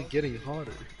hot. How's it getting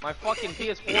hotter? My fucking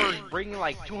PS4 is bringing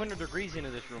like 200 degrees into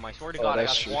this room. I swear to Oh, God, I got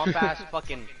that's true. swamp ass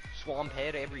fucking swamp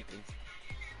head, everything.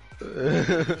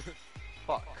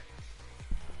 Fuck.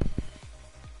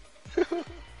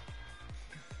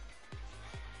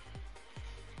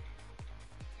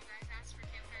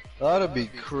 That'd be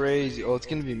crazy. Oh, it's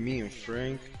gonna be me and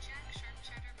Frank.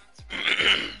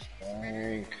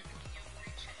 Frank.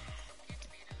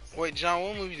 Wait, John,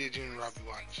 what movie did you and Robbie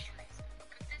watch?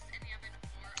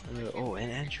 Oh,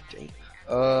 and Andrew Tate.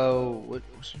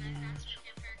 What's her name?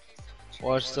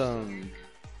 Watched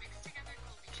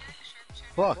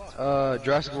fuck,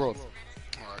 Jurassic World.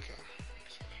 Oh, okay.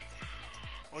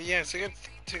 Oh yeah, so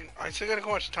I still gotta go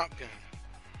watch Top Gun.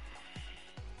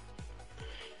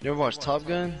 You ever watched Top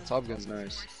Gun? Top Gun's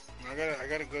nice. I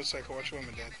gotta go so I can watch it with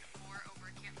my dad.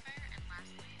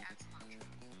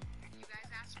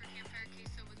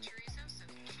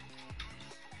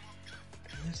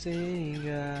 Sing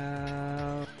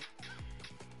out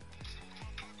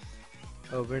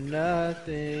over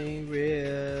nothing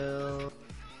real.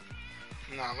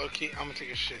 Nah, low key, I'm gonna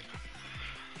take a shit.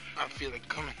 I feel it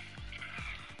coming.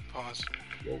 Pause.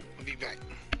 Whoa. I'll be back.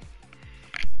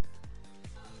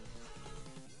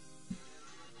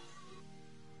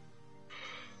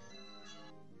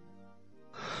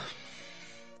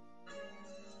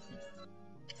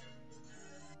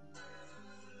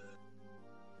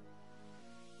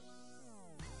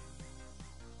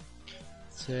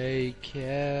 Take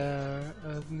care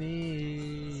of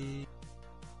me.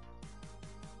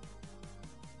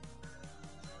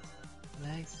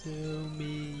 Like to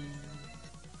me.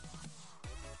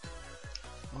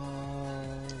 All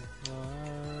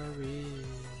worry.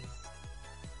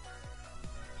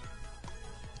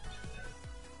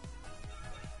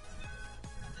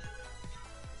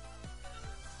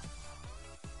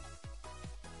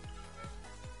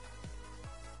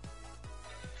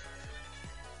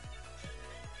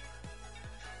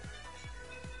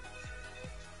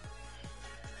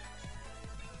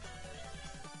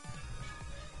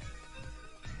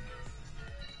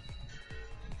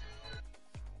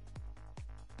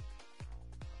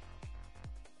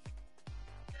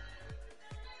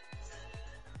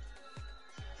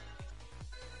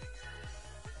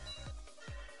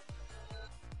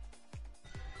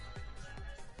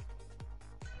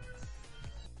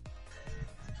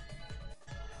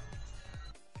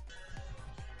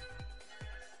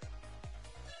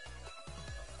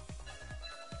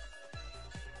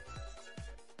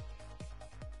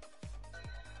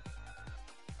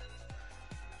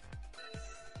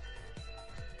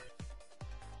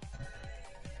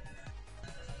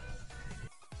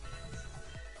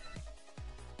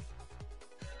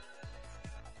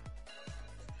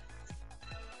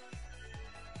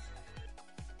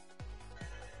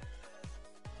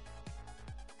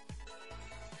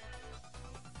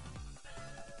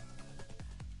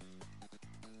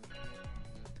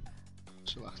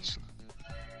 Chill out, chill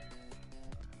out.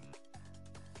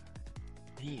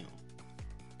 Damn.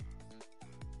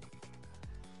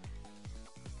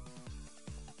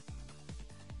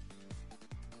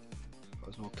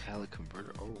 There's no Cali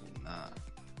converter. Oh, nah.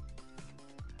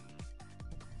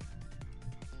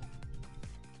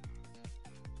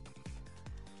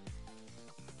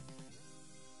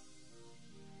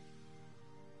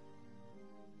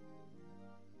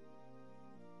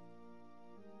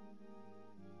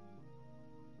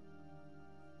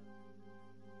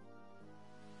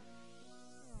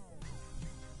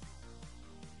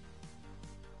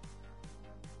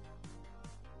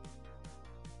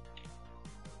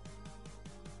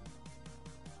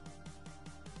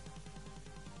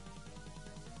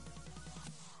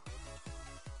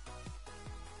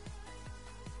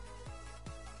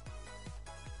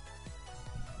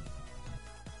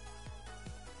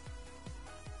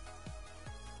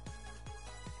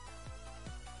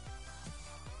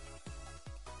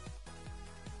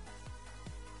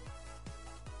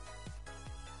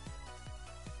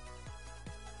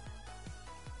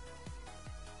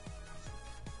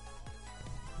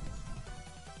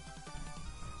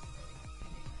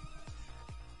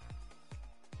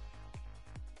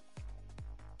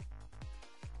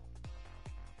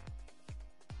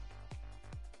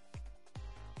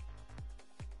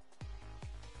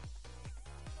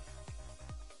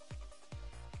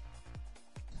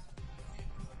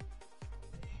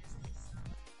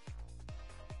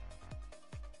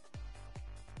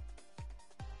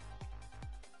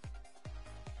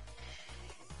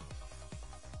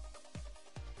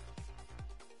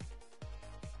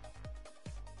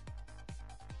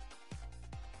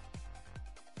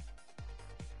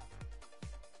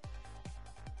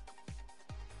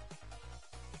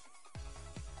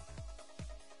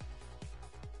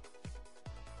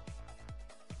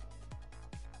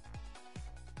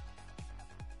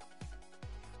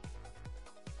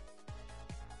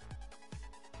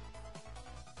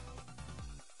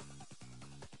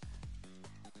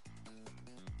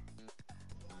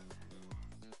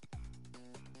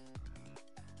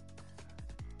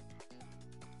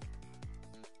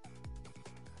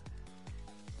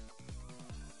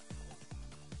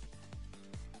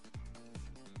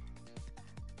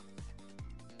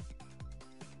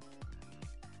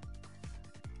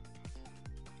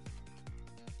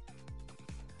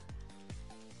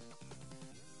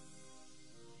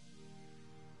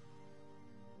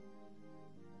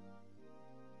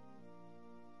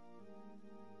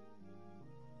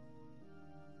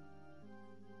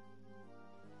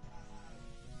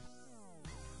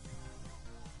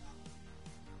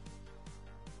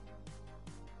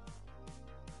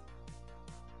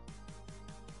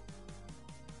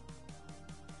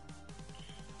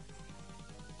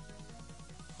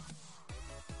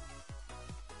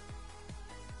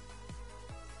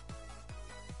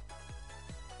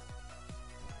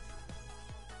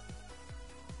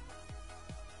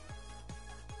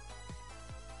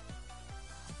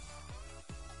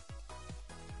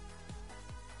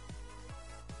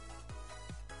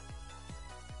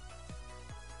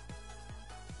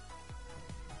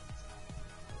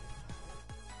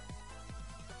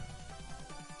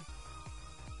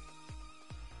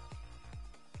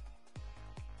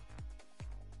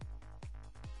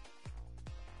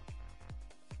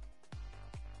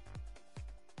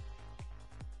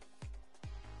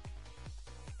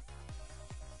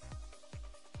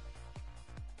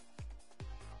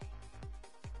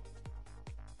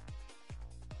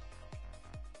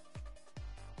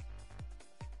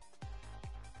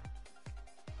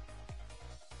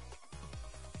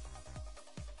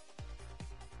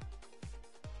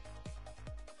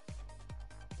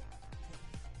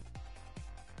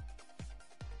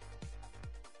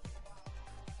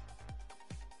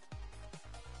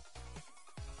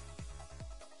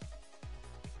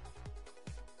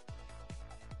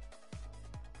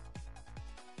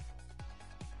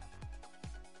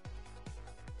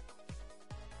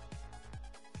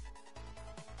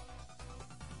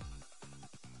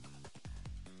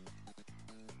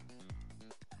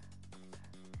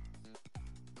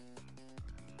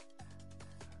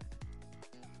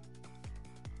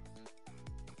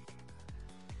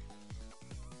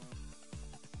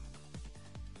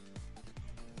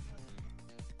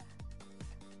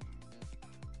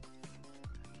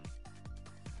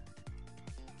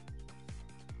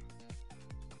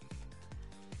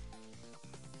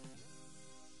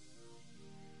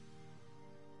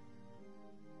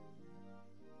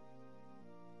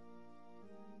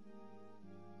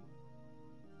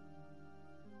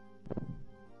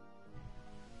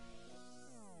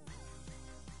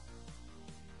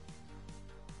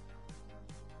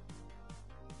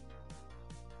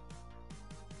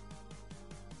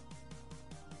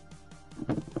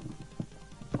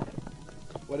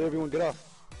 Why did everyone get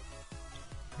off?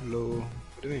 Hello.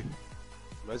 What do you mean?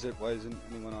 Why isn't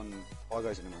anyone on Fall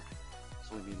Guys anymore?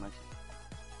 It's only me and Mikey.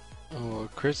 Oh, well,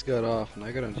 Chris got off and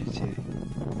I got on GTA.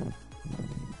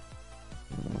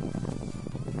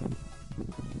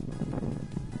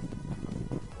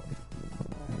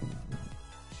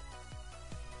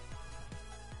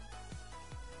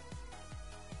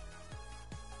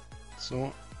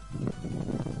 So,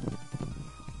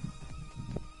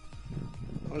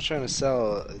 I was trying to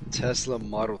sell a Tesla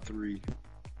Model 3.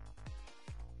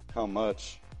 How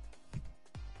much?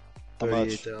 How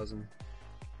much? 38,000.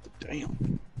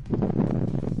 Damn.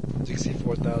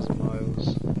 64,000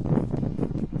 miles.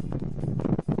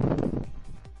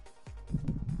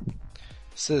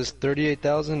 It says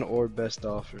 38,000 or best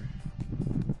offer.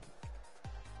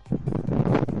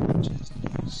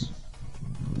 Jeez.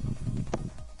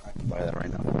 I can buy that right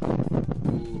now.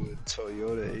 Ooh,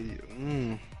 Toyota 80.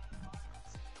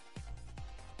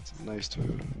 It's a nice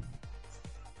Toyota.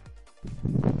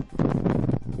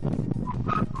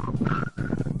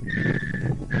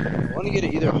 I want to get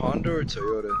either Honda or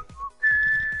Toyota.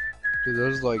 Cause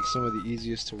those are like some of the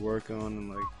easiest to work on and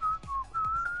like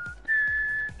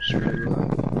just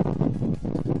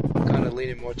kind of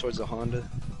leaning more towards the Honda.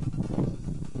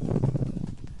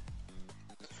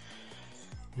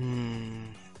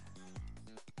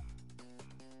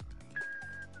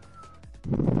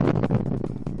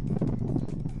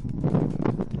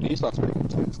 Nissan's pretty good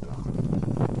too, still.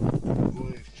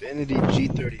 Ooh, Infinity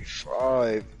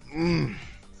G35.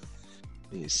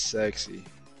 He's sexy.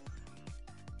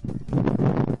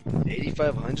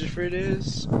 8,500 for it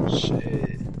is?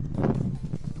 Shit.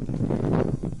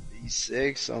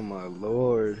 V6, oh my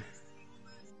lord.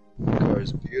 The car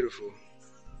is beautiful.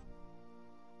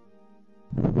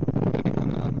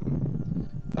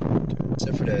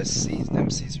 Except for that seats, them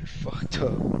seats are fucked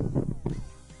up.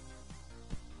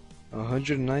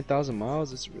 109,000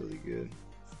 miles, it's really good.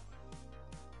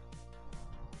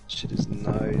 Shit is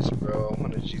nice, bro. I'm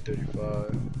on a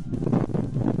G35.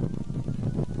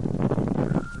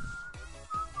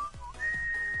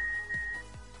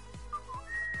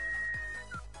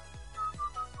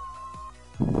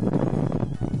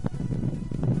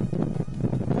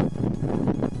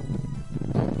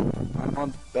 I'm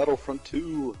on Battlefront 2.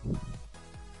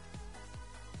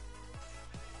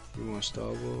 You want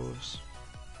Star Wars?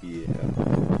 Yeah.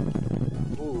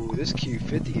 Ooh, this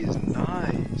Q50 is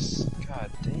nice.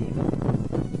 God damn.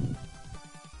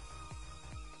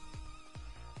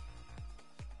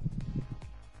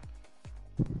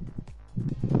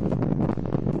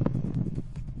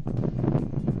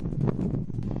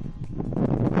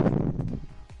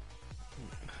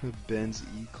 Benz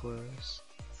E-Class.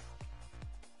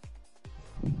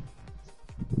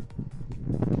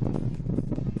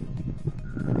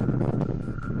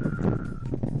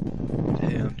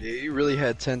 Damn, dude, you really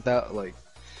had 10,000, like...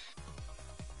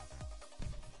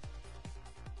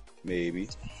 Maybe.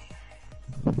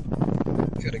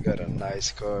 Could've got a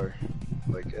nice car.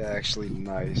 Like, actually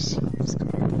nice.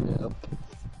 Yep.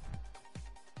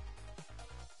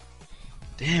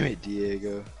 Damn it,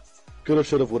 Diego. Could've,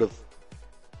 should've, would've.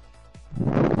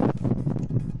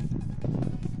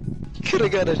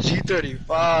 Could've got a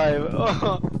G35.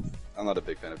 Oh. I'm not a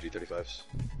big fan of G35s.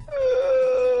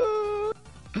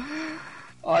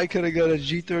 I could've got a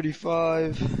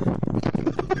G35.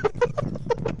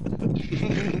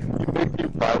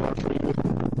 Buy one for you.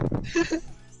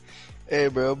 Hey,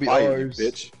 bro, it'll be Buy it, you ours.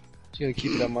 bitch. She's gonna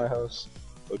keep it at my house.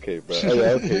 Okay, bro. Oh,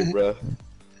 yeah, okay, bro.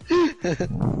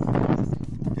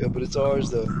 Yeah, but it's ours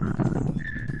though.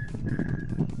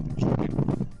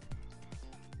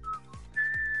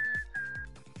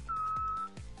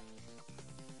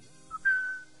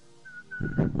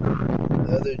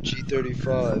 The other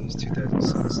G35 is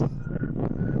 2006.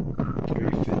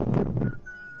 350.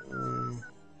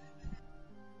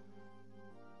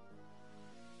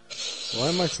 Why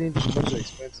am I seeing just a bunch of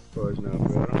expensive cars now,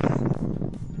 bro?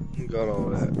 I got all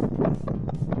that.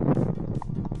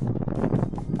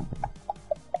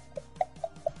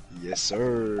 Yes,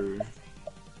 sir.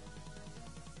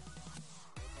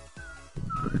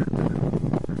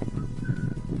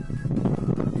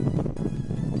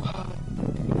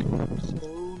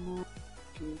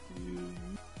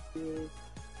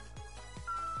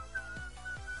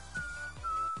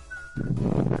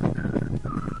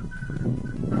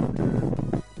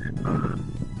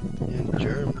 In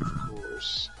German, of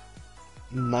course.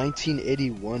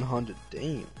 1981 Honda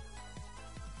Dame.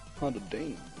 Honda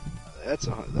Dame. That's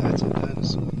a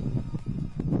dinosaur.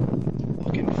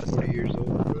 Fucking 40 years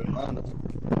old, bro. Honda.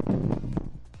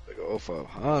 Like a 05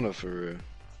 Honda for real.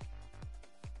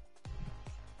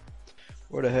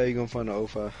 Where the hell you gonna find an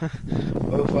 05?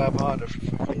 05 Honda for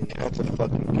fucking... Catch a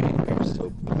fucking Gengar so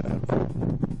bad.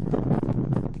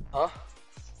 Huh? I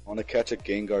wanna catch a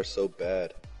Gengar so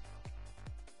bad.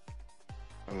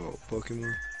 Oh,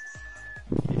 Pokemon?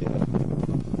 Yeah.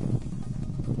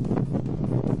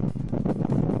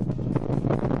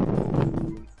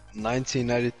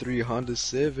 1993 Honda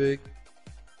Civic.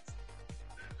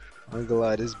 I'm gonna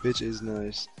lie, this bitch is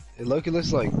nice. It Loki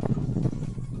looks like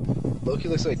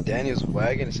Daniel's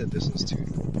wagon, except this one's too.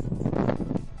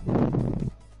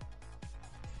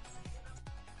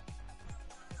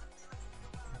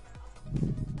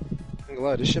 I'm gonna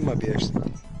lie, this shit might be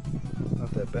actually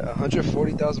not that bad.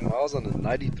 140,000 miles on a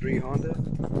 93 Honda?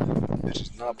 Bitch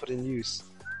is not put in use.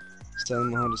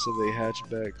 Selling my Honda Civic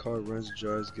hatchback, car runs,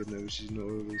 drives good, no issues, no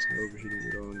oil leaks, no overheating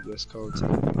at all, and yes, car will take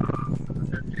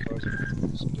cars are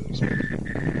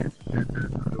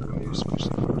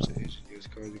especially cars and Asian used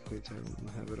cars, a clean time, I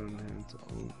have it on hand to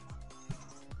own.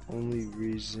 Only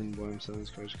reason why I'm selling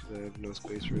this car is because I have no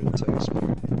space for a tax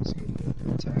car. So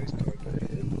tax car,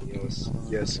 and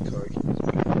yes, car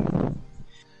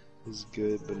is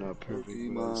good, but not perfect.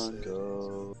 Pokemon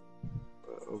Go.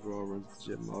 Overall runs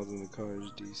legit, miles in the car is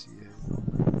DC.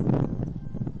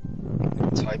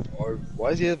 Type R.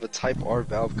 Why does he have a Type R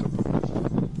valve cover?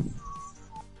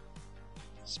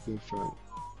 Spoon front.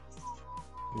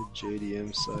 Or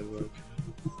JDM sidewalk.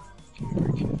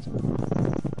 Camera kit.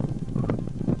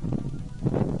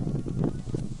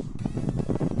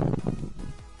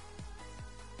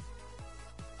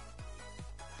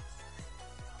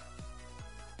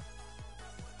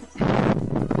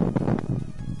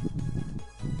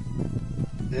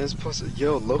 It's supposed to,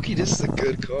 yo, Loki, this is a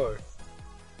good car.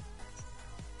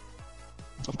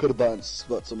 I could have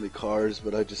bought so many cars,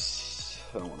 but I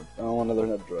don't want to learn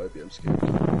how to drive yet. I'm scared.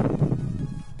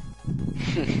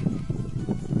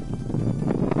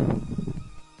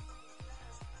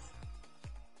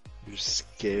 You're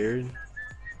scared?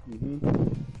 Mm-hmm.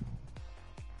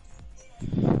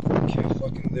 You can't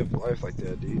fucking live life like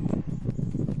that, dude.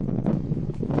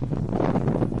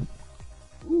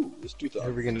 Ooh, this 2000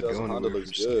 Never gonna go Honda anywhere.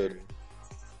 looks good.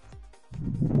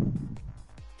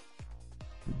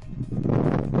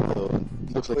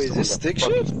 Looks like Wait, is this stick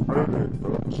shift?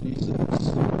 Bro, Jesus.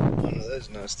 Oh no, that's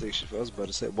not stick shift. I was about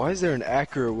to say, why is there an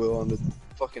Acura wheel on the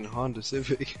fucking Honda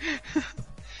Civic? This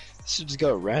shit just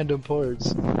got random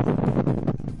parts.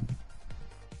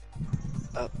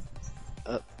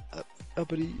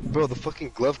 Uppity. Bro, the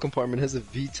fucking glove compartment has a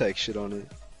VTEC shit on it.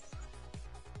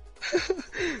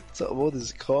 What's up with all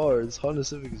this car? This Honda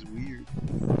Civic is weird.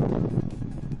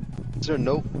 Is there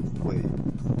no... Wait.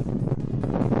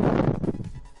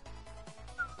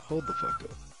 Hold the fuck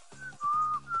up.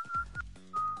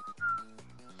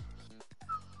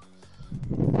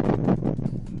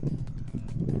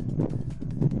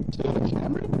 Toyota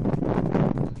Camry?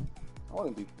 I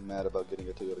wouldn't be mad about getting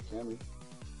a Toyota Camry.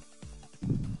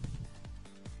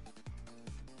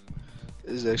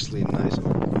 This is actually a nice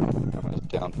one. I'm on a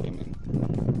down payment.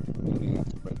 Meaning I have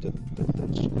to rent that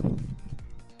shit.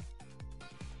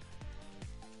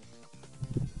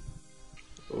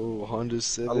 Oh, Honda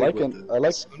Civic. I like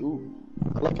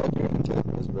Acura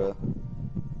Integras, bro.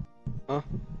 Huh?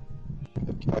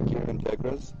 Acura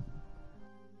Integras?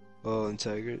 Oh,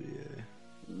 Integra, yeah.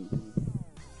 Mm-hmm.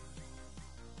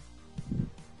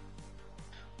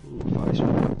 Ooh,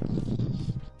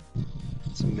 5-speed.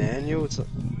 It's a manual. It's a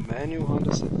manual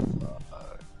Honda Civic.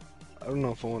 I don't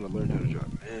know if I want to learn how to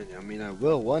drive manual. I mean, I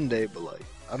will one day, but like,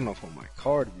 I don't know if I want my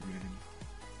car to be manual.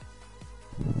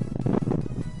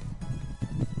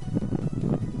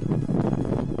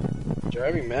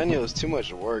 Driving manual is too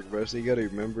much work, bro. So you gotta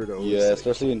remember to always, Yeah, like,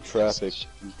 especially in traffic.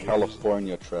 In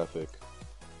California traffic.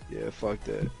 Yeah, fuck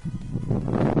that.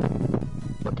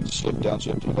 Fucking shift,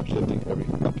 downshifting, uplifting, every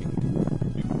fucking...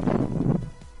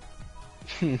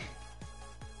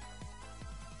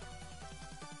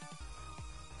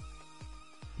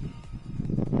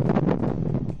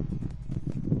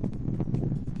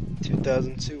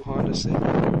 2002 Honda Civic.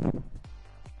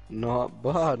 Not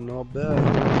bad, not bad.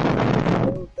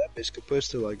 Oh, that bitch could push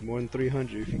to like more than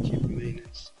 300 if you keep the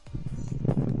maintenance.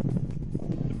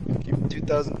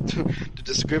 2002. The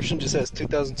description just says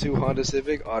 2002 Honda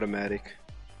Civic automatic.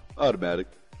 Automatic.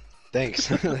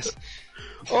 Thanks.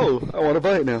 Oh, I want to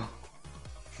buy it now.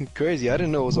 Crazy. I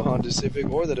didn't know it was a Honda Civic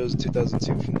or that it was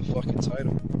 2002 from the fucking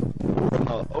title. Or an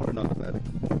automatic.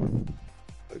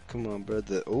 Come on, bro.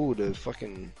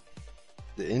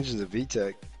 The engine's a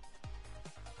VTEC.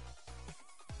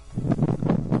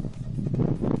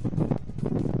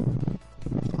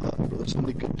 Bro, there's so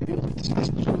many good deals. This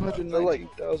is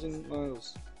 219,000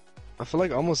 miles. I feel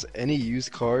like almost any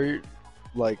used car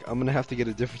like I'm gonna have to get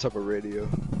a different type of radio.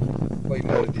 Like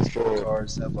none of these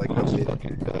cars have like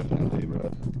updated. Definitely,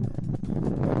 bro.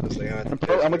 Like, I'm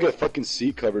gonna get fucking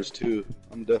seat covers too.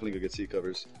 I'm definitely gonna get seat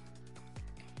covers.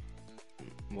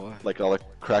 Why? Like all the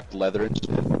cracked leather and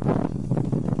shit.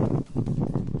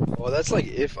 Well, that's like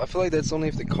if I feel like that's only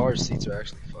if the car seats are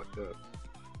actually fucked up.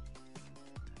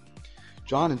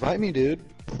 John, invite me, dude.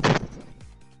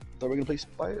 Thought we were gonna play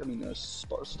Star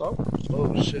Wars.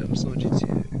 Oh shit, I'm still in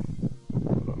GTA.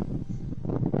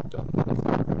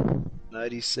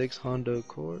 96 Honda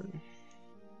Accord.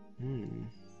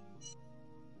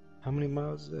 How many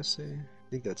miles does that say? I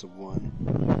think that's a 1.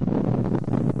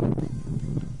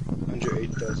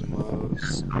 108,000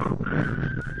 miles.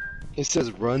 It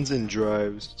says runs and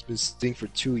drives. It's been sitting for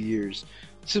 2 years.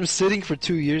 It's been sitting for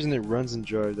 2 years and it runs and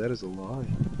drives. That is a lie.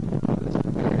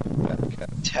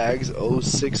 Tags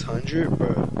 0600,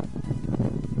 bro.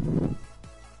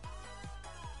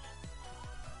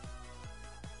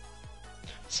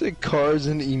 It said car's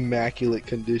in immaculate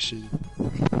condition.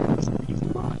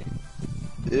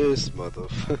 This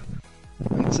motherfucker.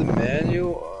 It's a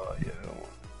manual? Yeah, I don't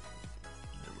want it.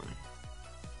 Never mind.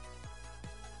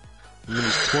 I mean,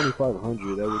 it's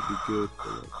 2500, that would be good.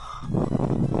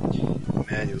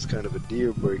 But manual's kind of a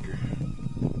deal breaker.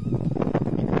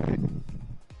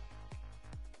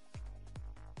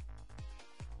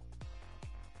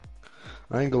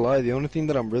 I ain't gonna lie, the only thing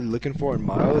that I'm really looking for in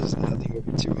miles is nothing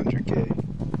over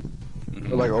 200k.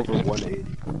 Or like over 180.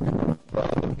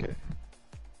 Okay.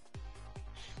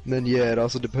 And then yeah, it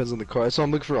also depends on the car. So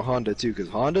I'm looking for a Honda too, because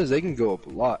Hondas, they can go up a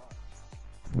lot.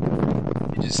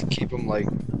 You just keep them like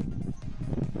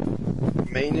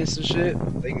maintenance and shit,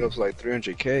 they can go up to like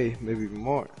 300k, maybe even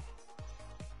more.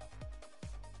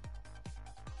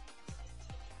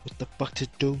 What the fuck to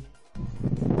do?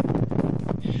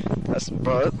 That's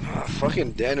bro.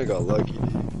 Fucking Daniel got lucky,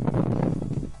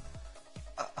 dude.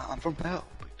 I'm from hell.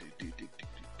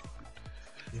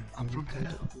 I'm from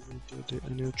hell. I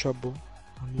knew trouble.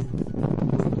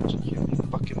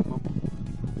 Fucking mama.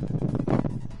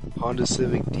 Honda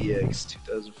Civic DX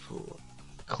 2004.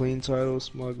 Clean title,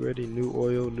 smog ready, new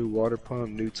oil, new water pump,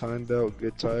 new time belt,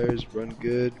 good tires, run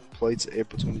good. Plates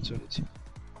April 2022.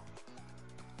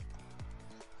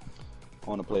 I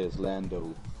wanna play as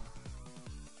Lando.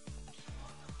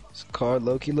 This car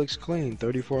low-key looks clean.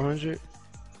 3400.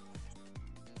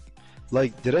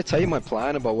 Like, did I tell you my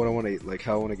plan about what I want to, like,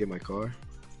 how I want to get my car?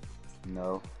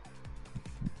 No.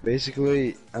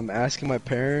 Basically, I'm asking my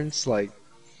parents, like,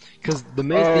 because the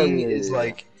main thing is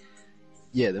like,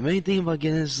 yeah, the main thing about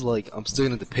getting this is like, I'm still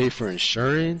gonna have to pay for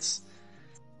insurance,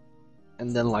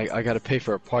 and then like I gotta pay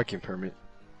for a parking permit.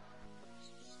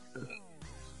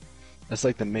 That's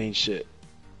like the main shit.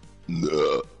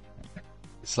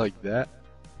 It's like that.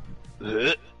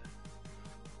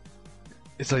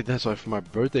 It's like that's why for my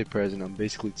birthday present, I'm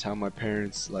basically telling my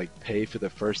parents like pay for the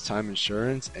first time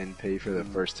insurance and pay for the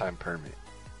first time permit.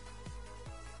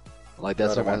 Like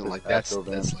that's what I'm like. That's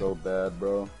like, so bad,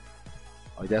 bro.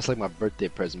 Like that's like my birthday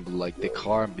present, but like the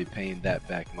car, I'll be paying that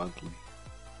back monthly.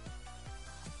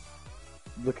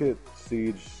 Look at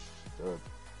Siege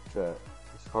chat.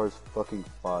 This car's fucking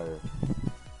fire.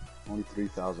 Only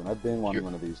 3,000. I've been wanting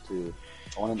one of these too.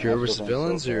 I want an Hero vs Astro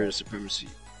Villains so or bad. Supremacy?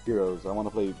 Heroes. I want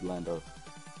to play Lando.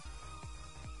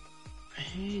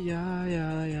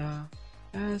 Yeah.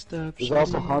 There's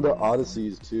also Honda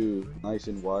Odysseys too. Nice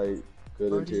and white.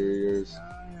 Good interiors.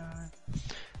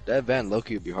 That van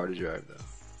Loki would be hard to drive though.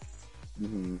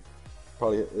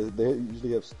 Probably they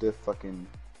usually have stiff fucking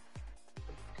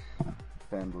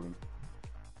handling.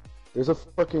 There's a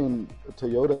fucking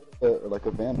Toyota like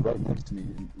a van right next to me.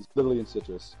 It's literally in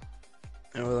Citrus.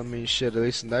 Yeah, well, I mean, shit. At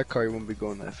least in that car, you won't be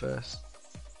going that fast.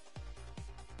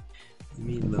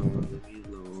 Leave me alone.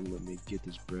 Let me get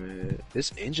this bread.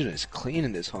 This engine is clean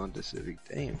in this Honda Civic.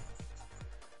 Damn.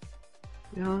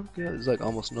 Yeah, I'm good. There's like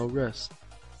almost no rest.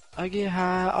 I get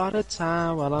high all the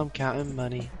time while I'm counting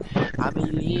money. I be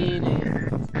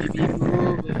leaning, we be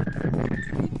moving,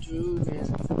 we be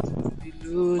drooling, we be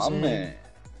losing. My man,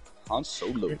 Han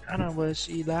Solo. I know what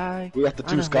she like. We got the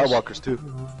two Skywalkers too.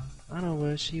 I know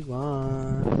what she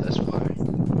want. That's fine.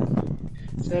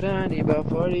 Said I need about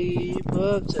 40,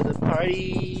 pull up to the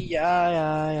party,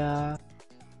 yeah.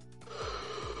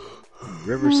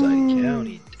 Riverside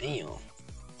County, damn.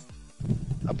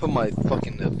 I put my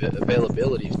fucking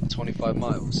availability to 25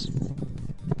 miles.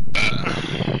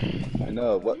 I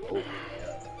know, what? Oh.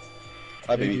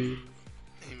 Hi, baby.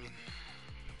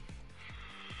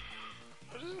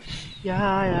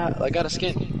 Yeah. I got a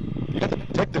skin. You got the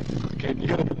detective. Okay, you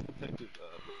got